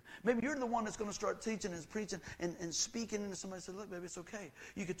regroup here. Maybe you're the one that's going to start teaching and preaching and speaking into somebody and say, look, baby, it's okay.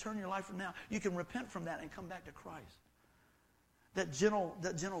 You can turn your life from now. You can repent from that and come back to Christ. That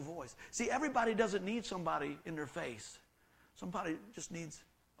gentle voice. See, everybody doesn't need somebody in their face. Somebody just needs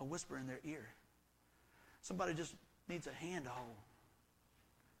a whisper in their ear. Somebody just needs a hand to hold.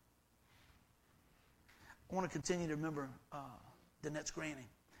 I want to continue to remember Danette's granny.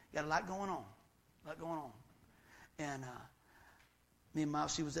 Got a lot going on. And me and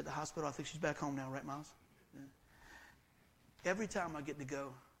Miles, she was at the hospital. I think she's back home now, right, Miles? Yeah. Every time I get to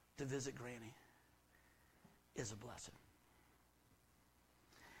go to visit Granny is a blessing.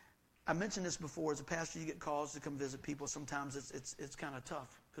 I mentioned this before. As a pastor, you get calls to come visit people. Sometimes it's kind of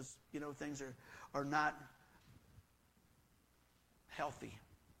tough because, things are not healthy,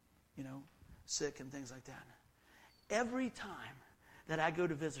 sick and things like that. Every time that I go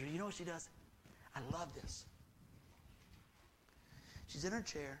to visit her, you know what she does? I love this. She's in her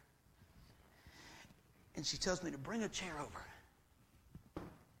chair, and she tells me to bring a chair over.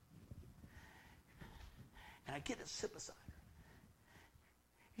 And I get to sit beside her.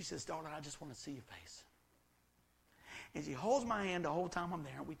 He says, darling, I just want to see your face. And she holds my hand the whole time I'm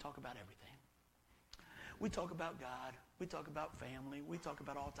there, and we talk about everything. We talk about God. We talk about family. We talk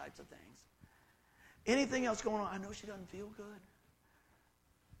about all types of things. Anything else going on, I know she doesn't feel good.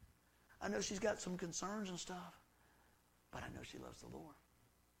 I know she's got some concerns and stuff, but I know she loves the Lord.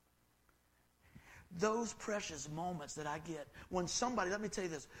 Those precious moments that I get when somebody, let me tell you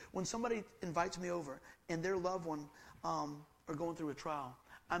this, when somebody invites me over and their loved one are going through a trial,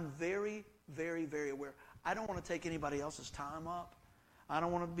 I'm very, very, very aware. I don't want to take anybody else's time up. I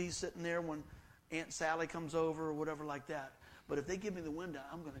don't want to be sitting there when Aunt Sally comes over or whatever like that. But if they give me the window,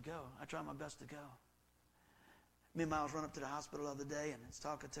 I'm going to go. I try my best to go. Me and Miles run up to the hospital the other day and I was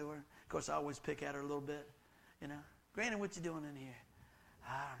talking to her. Of course, I always pick at her a little bit. Granny, what you doing in here?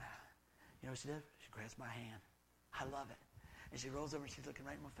 I don't know. You know what she did? She grabs my hand. I love it. And she rolls over and she's looking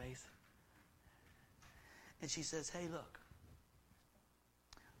right in my face. And she says, hey, look,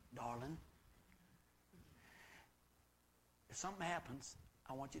 darling, if something happens,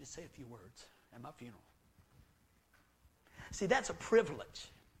 I want you to say a few words at my funeral. See, that's a privilege.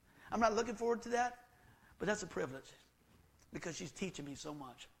 I'm not looking forward to that, but that's a privilege because she's teaching me so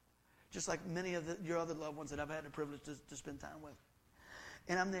much. Just like many of your other loved ones that I've had the privilege to spend time with.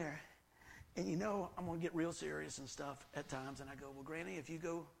 And I'm there. And I'm going to get real serious and stuff at times. And I go, well, Granny, if you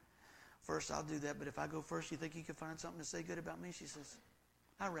go first, I'll do that. But if I go first, you think you can find something to say good about me? She says,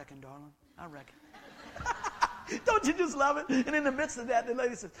 I reckon, darling. I reckon. Don't you just love it? And in the midst of that, the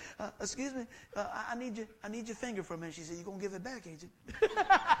lady says, excuse me, I need your finger for a minute. She said, you're going to give it back, ain't you?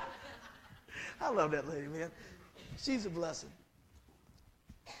 I love that lady, man. She's a blessing.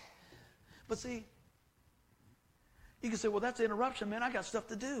 But see, you can say, well, that's an interruption, man. I got stuff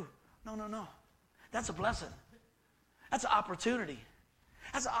to do. No. That's a blessing. That's an opportunity.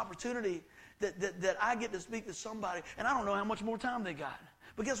 That's an opportunity that I get to speak to somebody, and I don't know how much more time they got.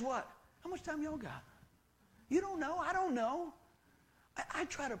 But guess what? How much time y'all got? You don't know. I don't know. I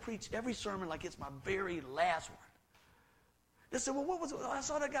try to preach every sermon like it's my very last one. They said, well, what was it? I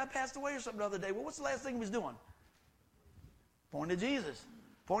saw that guy passed away or something the other day. Well, what's the last thing he was doing? Pointing to Jesus.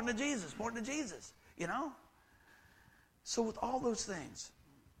 Pointing to Jesus. Pointing to Jesus. So with all those things,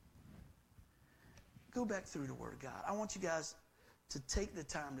 go back through the Word of God. I want you guys to take the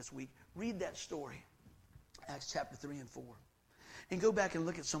time this week, read that story, Acts chapter 3 and 4, and go back and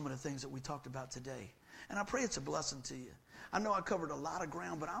look at some of the things that we talked about today. And I pray it's a blessing to you. I know I covered a lot of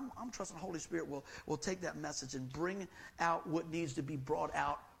ground, but I'm trusting the Holy Spirit will take that message and bring out what needs to be brought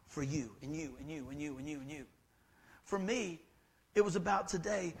out for you and you and you and you and you and you. For me, it was about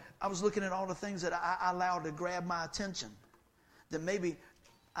today. I was looking at all the things that I allowed to grab my attention, that maybe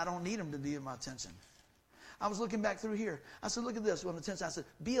I don't need them to be in my attention. I was looking back through here. I said, look at this. When attention, I said,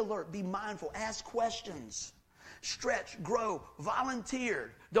 be alert, be mindful, ask questions, stretch, grow,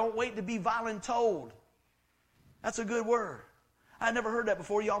 volunteer. Don't wait to be voluntold. That's a good word. I never heard that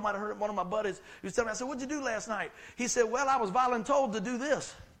before. Y'all might have heard it. One of my buddies who was telling me, I said, what'd you do last night? He said, well, I was voluntold to do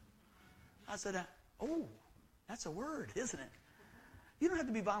this. I said, oh, that's a word, isn't it? You don't have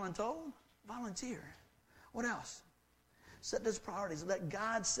to be voluntold. Volunteer. What else? Set those priorities. Let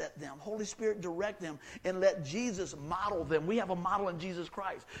God set them. Holy Spirit direct them. And let Jesus model them. We have a model in Jesus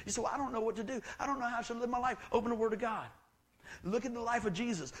Christ. You say, well, I don't know what to do. I don't know how I should live my life. Open the Word of God. Look at the life of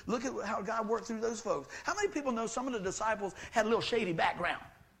Jesus. Look at how God worked through those folks. How many people know some of the disciples had a little shady background?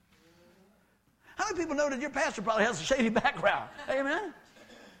 How many people know that your pastor probably has a shady background? Amen?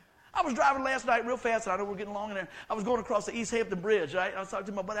 I was driving last night real fast, and I know we're getting along in there. I was going across the East Hampton Bridge, right? I was talking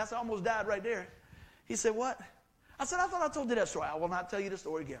to my buddy. I said, I almost died right there. He said, what? I said, I thought I told you that story. I will not tell you the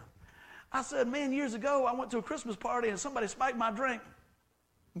story again. I said, man, years ago, I went to a Christmas party, and somebody spiked my drink.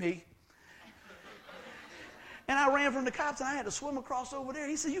 Me. And I ran from the cops, and I had to swim across over there.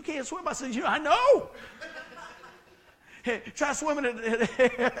 He said, you can't swim. I said, I know. Hey, try swimming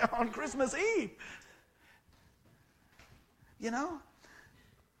on Christmas Eve.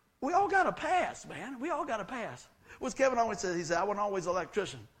 We all got a pass, man. We all got a pass. What's Kevin always says? He said, I wasn't always an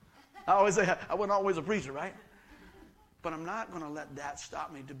electrician. I always say, I wasn't always a preacher, right? But I'm not going to let that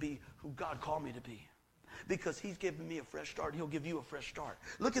stop me to be who God called me to be. Because he's given me a fresh start. He'll give you a fresh start.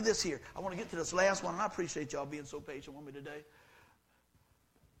 Look at this here. I want to get to this last one, and I appreciate y'all being so patient with me today.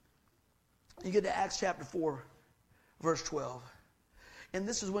 You get to Acts chapter 4, verse 12. And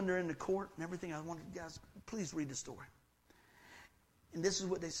this is when they're in the court and everything. I want you guys, please read the story. And this is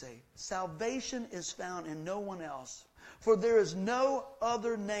what they say. Salvation is found in no one else, for there is no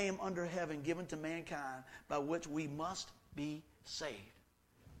other name under heaven given to mankind by which we must be saved.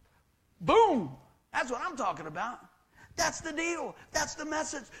 Boom! That's what I'm talking about. That's the deal. That's the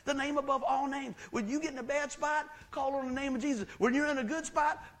message. The name above all names. When you get in a bad spot, call on the name of Jesus. When you're in a good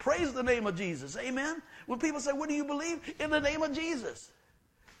spot, praise the name of Jesus. Amen? When people say, what do you believe? In the name of Jesus.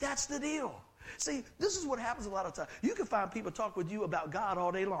 That's the deal. See, this is what happens a lot of times. You can find people talk with you about God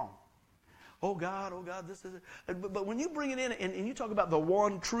all day long. Oh God, this is it. But when you bring it in and you talk about the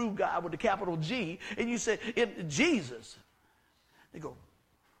one true God with the capital G, and you say, in Jesus, they go,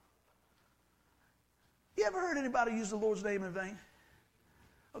 you ever heard anybody use the Lord's name in vain?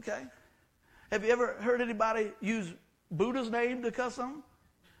 Okay. Have you ever heard anybody use Buddha's name to cuss them?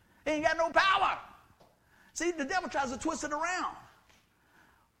 He ain't got no power. See, the devil tries to twist it around.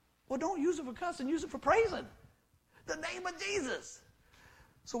 Well, don't use it for cussing. Use it for praising. The name of Jesus.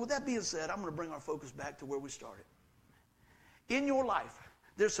 So with that being said, I'm going to bring our focus back to where we started. In your life,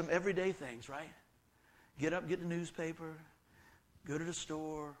 there's some everyday things, right? Get up, get the newspaper, go to the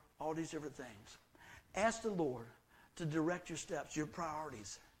store, all these different things. Ask the Lord to direct your steps, your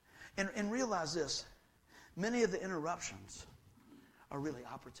priorities. And realize this, many of the interruptions are really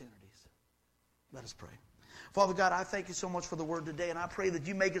opportunities. Let us pray. Father God, I thank you so much for the word today, and I pray that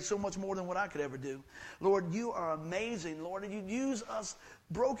you make it so much more than what I could ever do. Lord, you are amazing, Lord, and you use us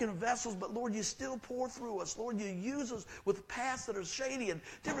broken vessels, but Lord, you still pour through us. Lord, you use us with paths that are shady and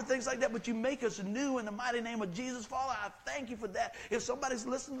different things like that, but you make us new in the mighty name of Jesus. Father, I thank you for that. If somebody's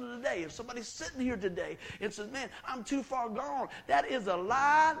listening today, if somebody's sitting here today and says, man, I'm too far gone, that is a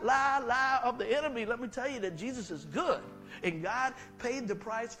lie of the enemy. Let me tell you that Jesus is good, and God paid the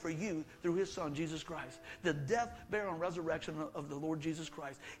price for you through his son, Jesus Christ. The death, burial, and resurrection of the Lord Jesus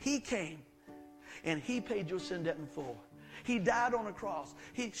Christ. He came, and he paid your sin debt in full. He died on a cross.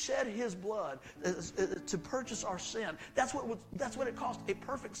 He shed his blood to purchase our sin. That's what it cost, a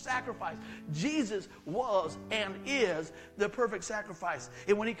perfect sacrifice. Jesus was and is the perfect sacrifice.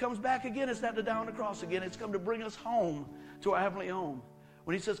 And when he comes back again, it's not to die on the cross again. It's come to bring us home to our heavenly home.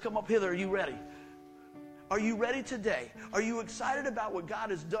 When he says, come up hither, are you ready? Are you ready today? Are you excited about what God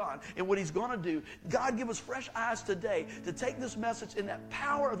has done and what he's going to do? God, give us fresh eyes today to take this message in that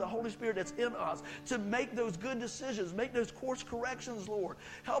power of the Holy Spirit that's in us to make those good decisions, make those course corrections, Lord.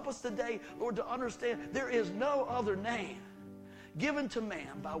 Help us today, Lord, to understand there is no other name given to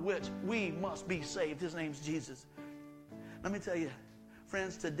man by which we must be saved. His name's Jesus. Let me tell you,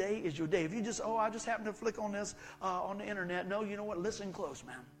 friends, today is your day. If you just, I just happened to flick on this on the internet. No, you know what? Listen close,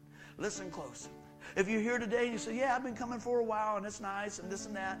 man. Listen close. If you're here today and you say, yeah, I've been coming for a while and it's nice and this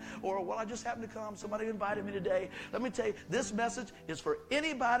and that, or, well, I just happened to come, somebody invited me today. Let me tell you, this message is for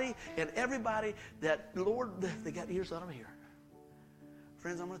anybody and everybody that, Lord, they got ears, let them hear.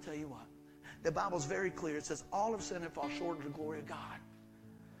 Friends, I'm going to tell you what. The Bible's very clear. It says, all have sinned and fall short of the glory of God.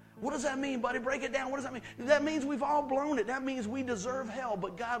 What does that mean, buddy? Break it down. What does that mean? That means we've all blown it. That means we deserve hell,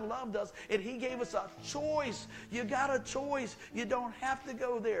 but God loved us, and he gave us a choice. You got a choice. You don't have to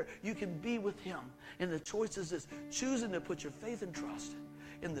go there. You can be with him. And the choice is this, choosing to put your faith and trust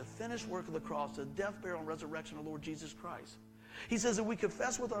in the finished work of the cross, the death, burial, and resurrection of the Lord Jesus Christ. He says that we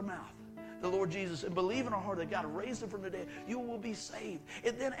confess with our mouth the Lord Jesus and believe in our heart that God raised him from the dead, you will be saved.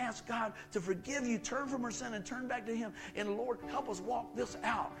 And then ask God to forgive you, turn from our sin, and turn back to him. And Lord, help us walk this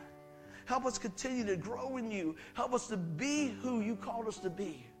out. Help us continue to grow in you. Help us to be who you called us to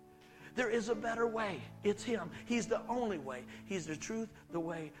be. There is a better way. It's him. He's the only way. He's the truth, the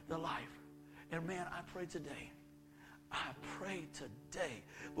way, the life. And man, I pray today,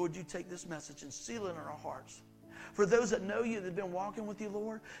 Lord, you take this message and seal it in our hearts. For those that know you, that have been walking with you,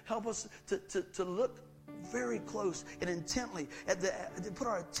 Lord, help us to look very close and intently, to put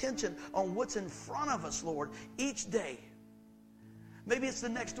our attention on what's in front of us, Lord, each day. Maybe it's the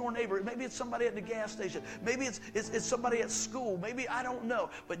next door neighbor. Maybe it's somebody at the gas station. Maybe it's somebody at school. Maybe, I don't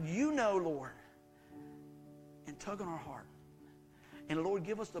know. But you know, Lord. And tug on our heart. And Lord,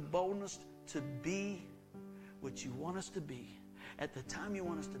 give us the boldness to be what you want us to be at the time you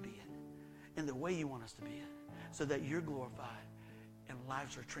want us to be it, in the way you want us to be it, so that you're glorified and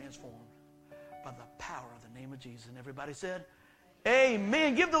lives are transformed by the power of the name of Jesus. And everybody said,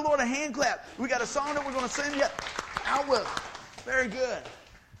 amen. Give the Lord a hand clap. We got a song that we're going to sing yet out with. Very good.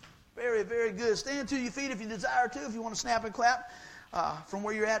 Very, very good. Stand to your feet if you desire to. If you want to snap and clap from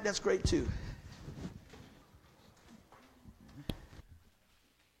where you're at, that's great too.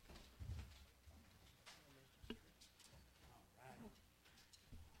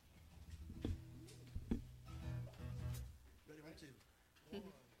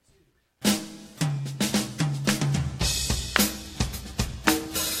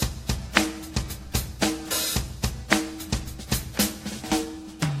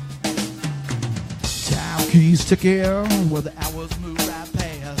 Keys ticking, where the hours move right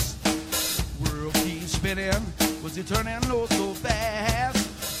past. World keeps spinning, was it turning oh so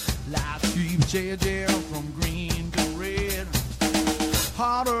fast? Life keeps changing from green to red.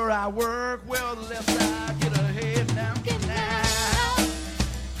 Harder I work, well the less I get ahead. Now I'm getting out.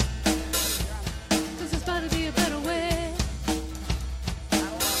 'Cause there's gotta be a better way.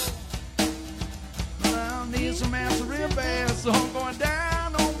 I need some answer real fast, so I'm going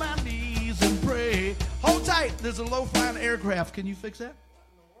down on my knees and pray. Hold tight. There's a low-flying aircraft. Can you fix that?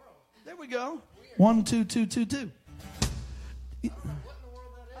 There we go. 1, 2, 2, 2, 2. What in the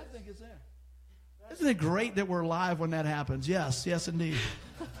world that is? I think it's there. Isn't it great that we're live when that happens? Yes, yes, indeed.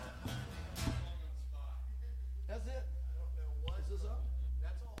 That's it. Is this up?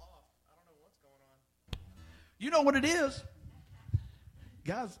 That's all off. I don't know what's going on. You know what it is.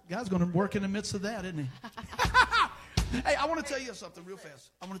 God's going to work in the midst of that, isn't he? Hey, I want to tell you something real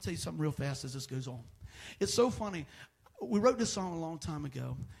fast. I want to tell you something real fast as this goes on. It's so funny. We wrote this song a long time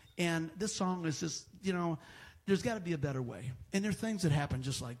ago, and this song is just, you know, there's got to be a better way. And there are things that happen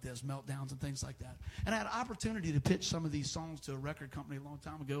just like this, meltdowns and things like that. And I had an opportunity to pitch some of these songs to a record company a long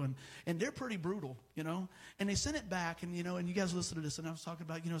time ago, and they're pretty brutal, you know. And they sent it back, and, you know, and you guys listen to this, and I was talking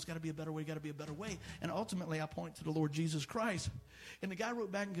about, you know, it's got to be a better way, got to be a better way. And ultimately, I point to the Lord Jesus Christ. And the guy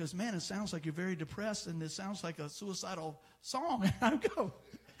wrote back and goes, man, it sounds like you're very depressed, and it sounds like a suicidal song. And I go,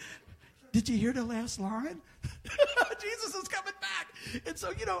 did you hear the last line? Jesus is coming back. And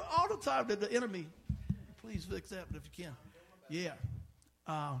so, you know, all the time that the enemy, please fix that if you can. Yeah.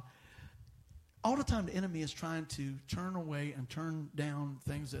 All the time the enemy is trying to turn away and turn down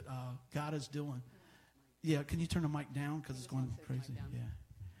things that God is doing. Yeah, can you turn the mic down because it's going crazy?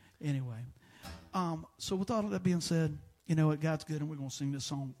 Yeah. Anyway, so with all of that being said, you know what, God's good, and we're going to sing this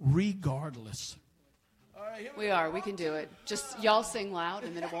song regardless. All right, We are. We can do it. Just y'all sing loud,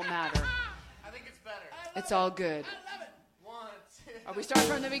 and then it won't matter. I think it's better. It's all good. 1, 2. Are we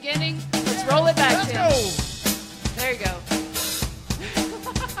starting from the beginning? Let's roll it back, Tim. Let's There you go. go.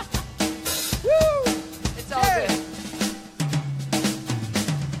 Woo! It's all good.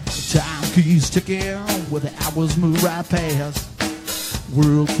 Time keeps ticking, where the hours move right past.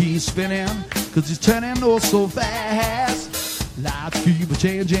 World keeps spinning, 'cause it's turning oh so fast. Life keeps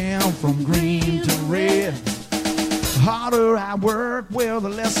changing from green to red. Harder I work, well, the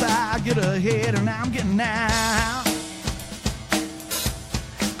less I get ahead, and I'm getting out.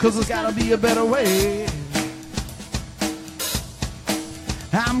 'Cause there's gotta be a better way.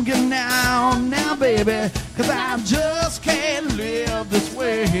 I'm getting out now, baby, 'cause I just can't live this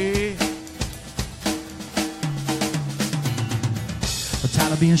way. I'm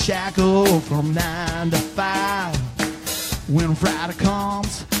tired of being shackled from 9 to 5. When Friday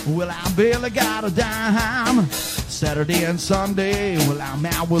comes, well, I barely got a dime. Saturday and Sunday, well, I'm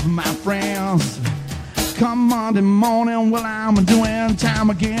out with my friends. Come Monday morning, well, I'm doing time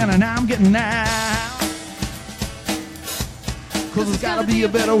again, and I'm getting out. 'Cause there's gotta be a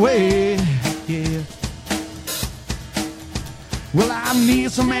better way, yeah. Well, I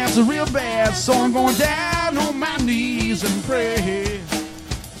need some answers real bad, so I'm going down on my knees and pray.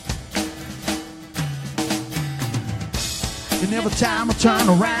 And every time I turn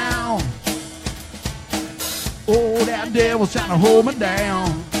around, oh, that devil's trying to hold me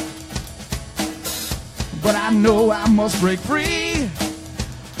down. But I know I must break free,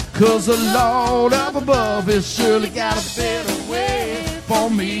 'cause the Lord up above has surely got a better way for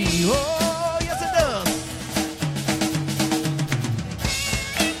me. Oh, yes it does.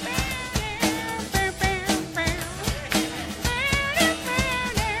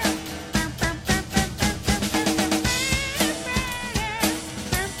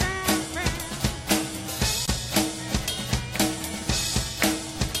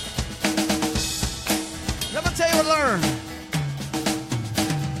 Let me tell you what I learned.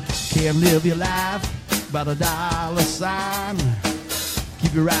 Can't live your life by the dollar sign.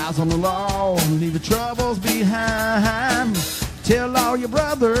 Keep your eyes on the law and leave your troubles behind. Tell all your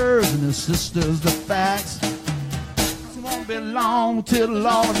brothers and your sisters the facts. It won't be long till the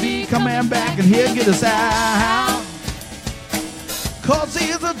Lord will be coming back and he'll get us out. 'Cause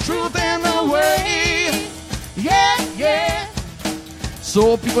he's the truth and the way. Yeah, yeah.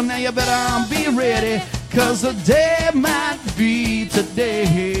 So people, now you better be ready, 'cause the day might be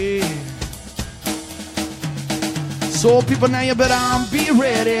today. So people, now you better be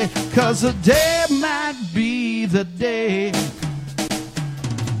ready, 'cause the day might be the day.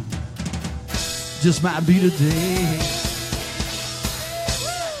 Just might be today.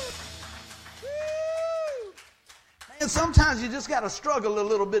 And sometimes you just got to struggle a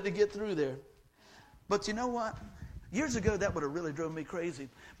little bit to get through there. But you know what? Years ago, that would have really drove me crazy.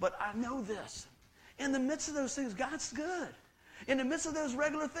 But I know this. In the midst of those things, God's good. In the midst of those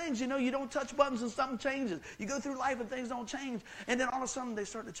regular things, you know, you don't touch buttons and something changes. You go through life and things don't change. And then all of a sudden, they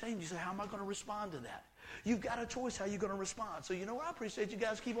start to change. You say, how am I going to respond to that? You've got a choice how you're going to respond. So, you know what? I appreciate you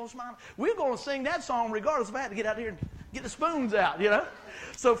guys keep on smiling. We're going to sing that song regardless if I had to get out here and get the spoons out, you know?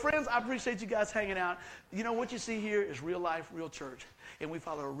 So, friends, I appreciate you guys hanging out. You know, what you see here is real life, real church. And we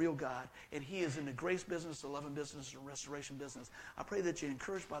follow a real God. And He is in the grace business, the loving business, the restoration business. I pray that you're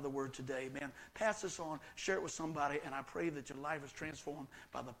encouraged by the word today. Man, pass this on, share it with somebody, and I pray that your life is transformed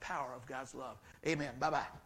by the power of God's love. Amen. Bye-bye.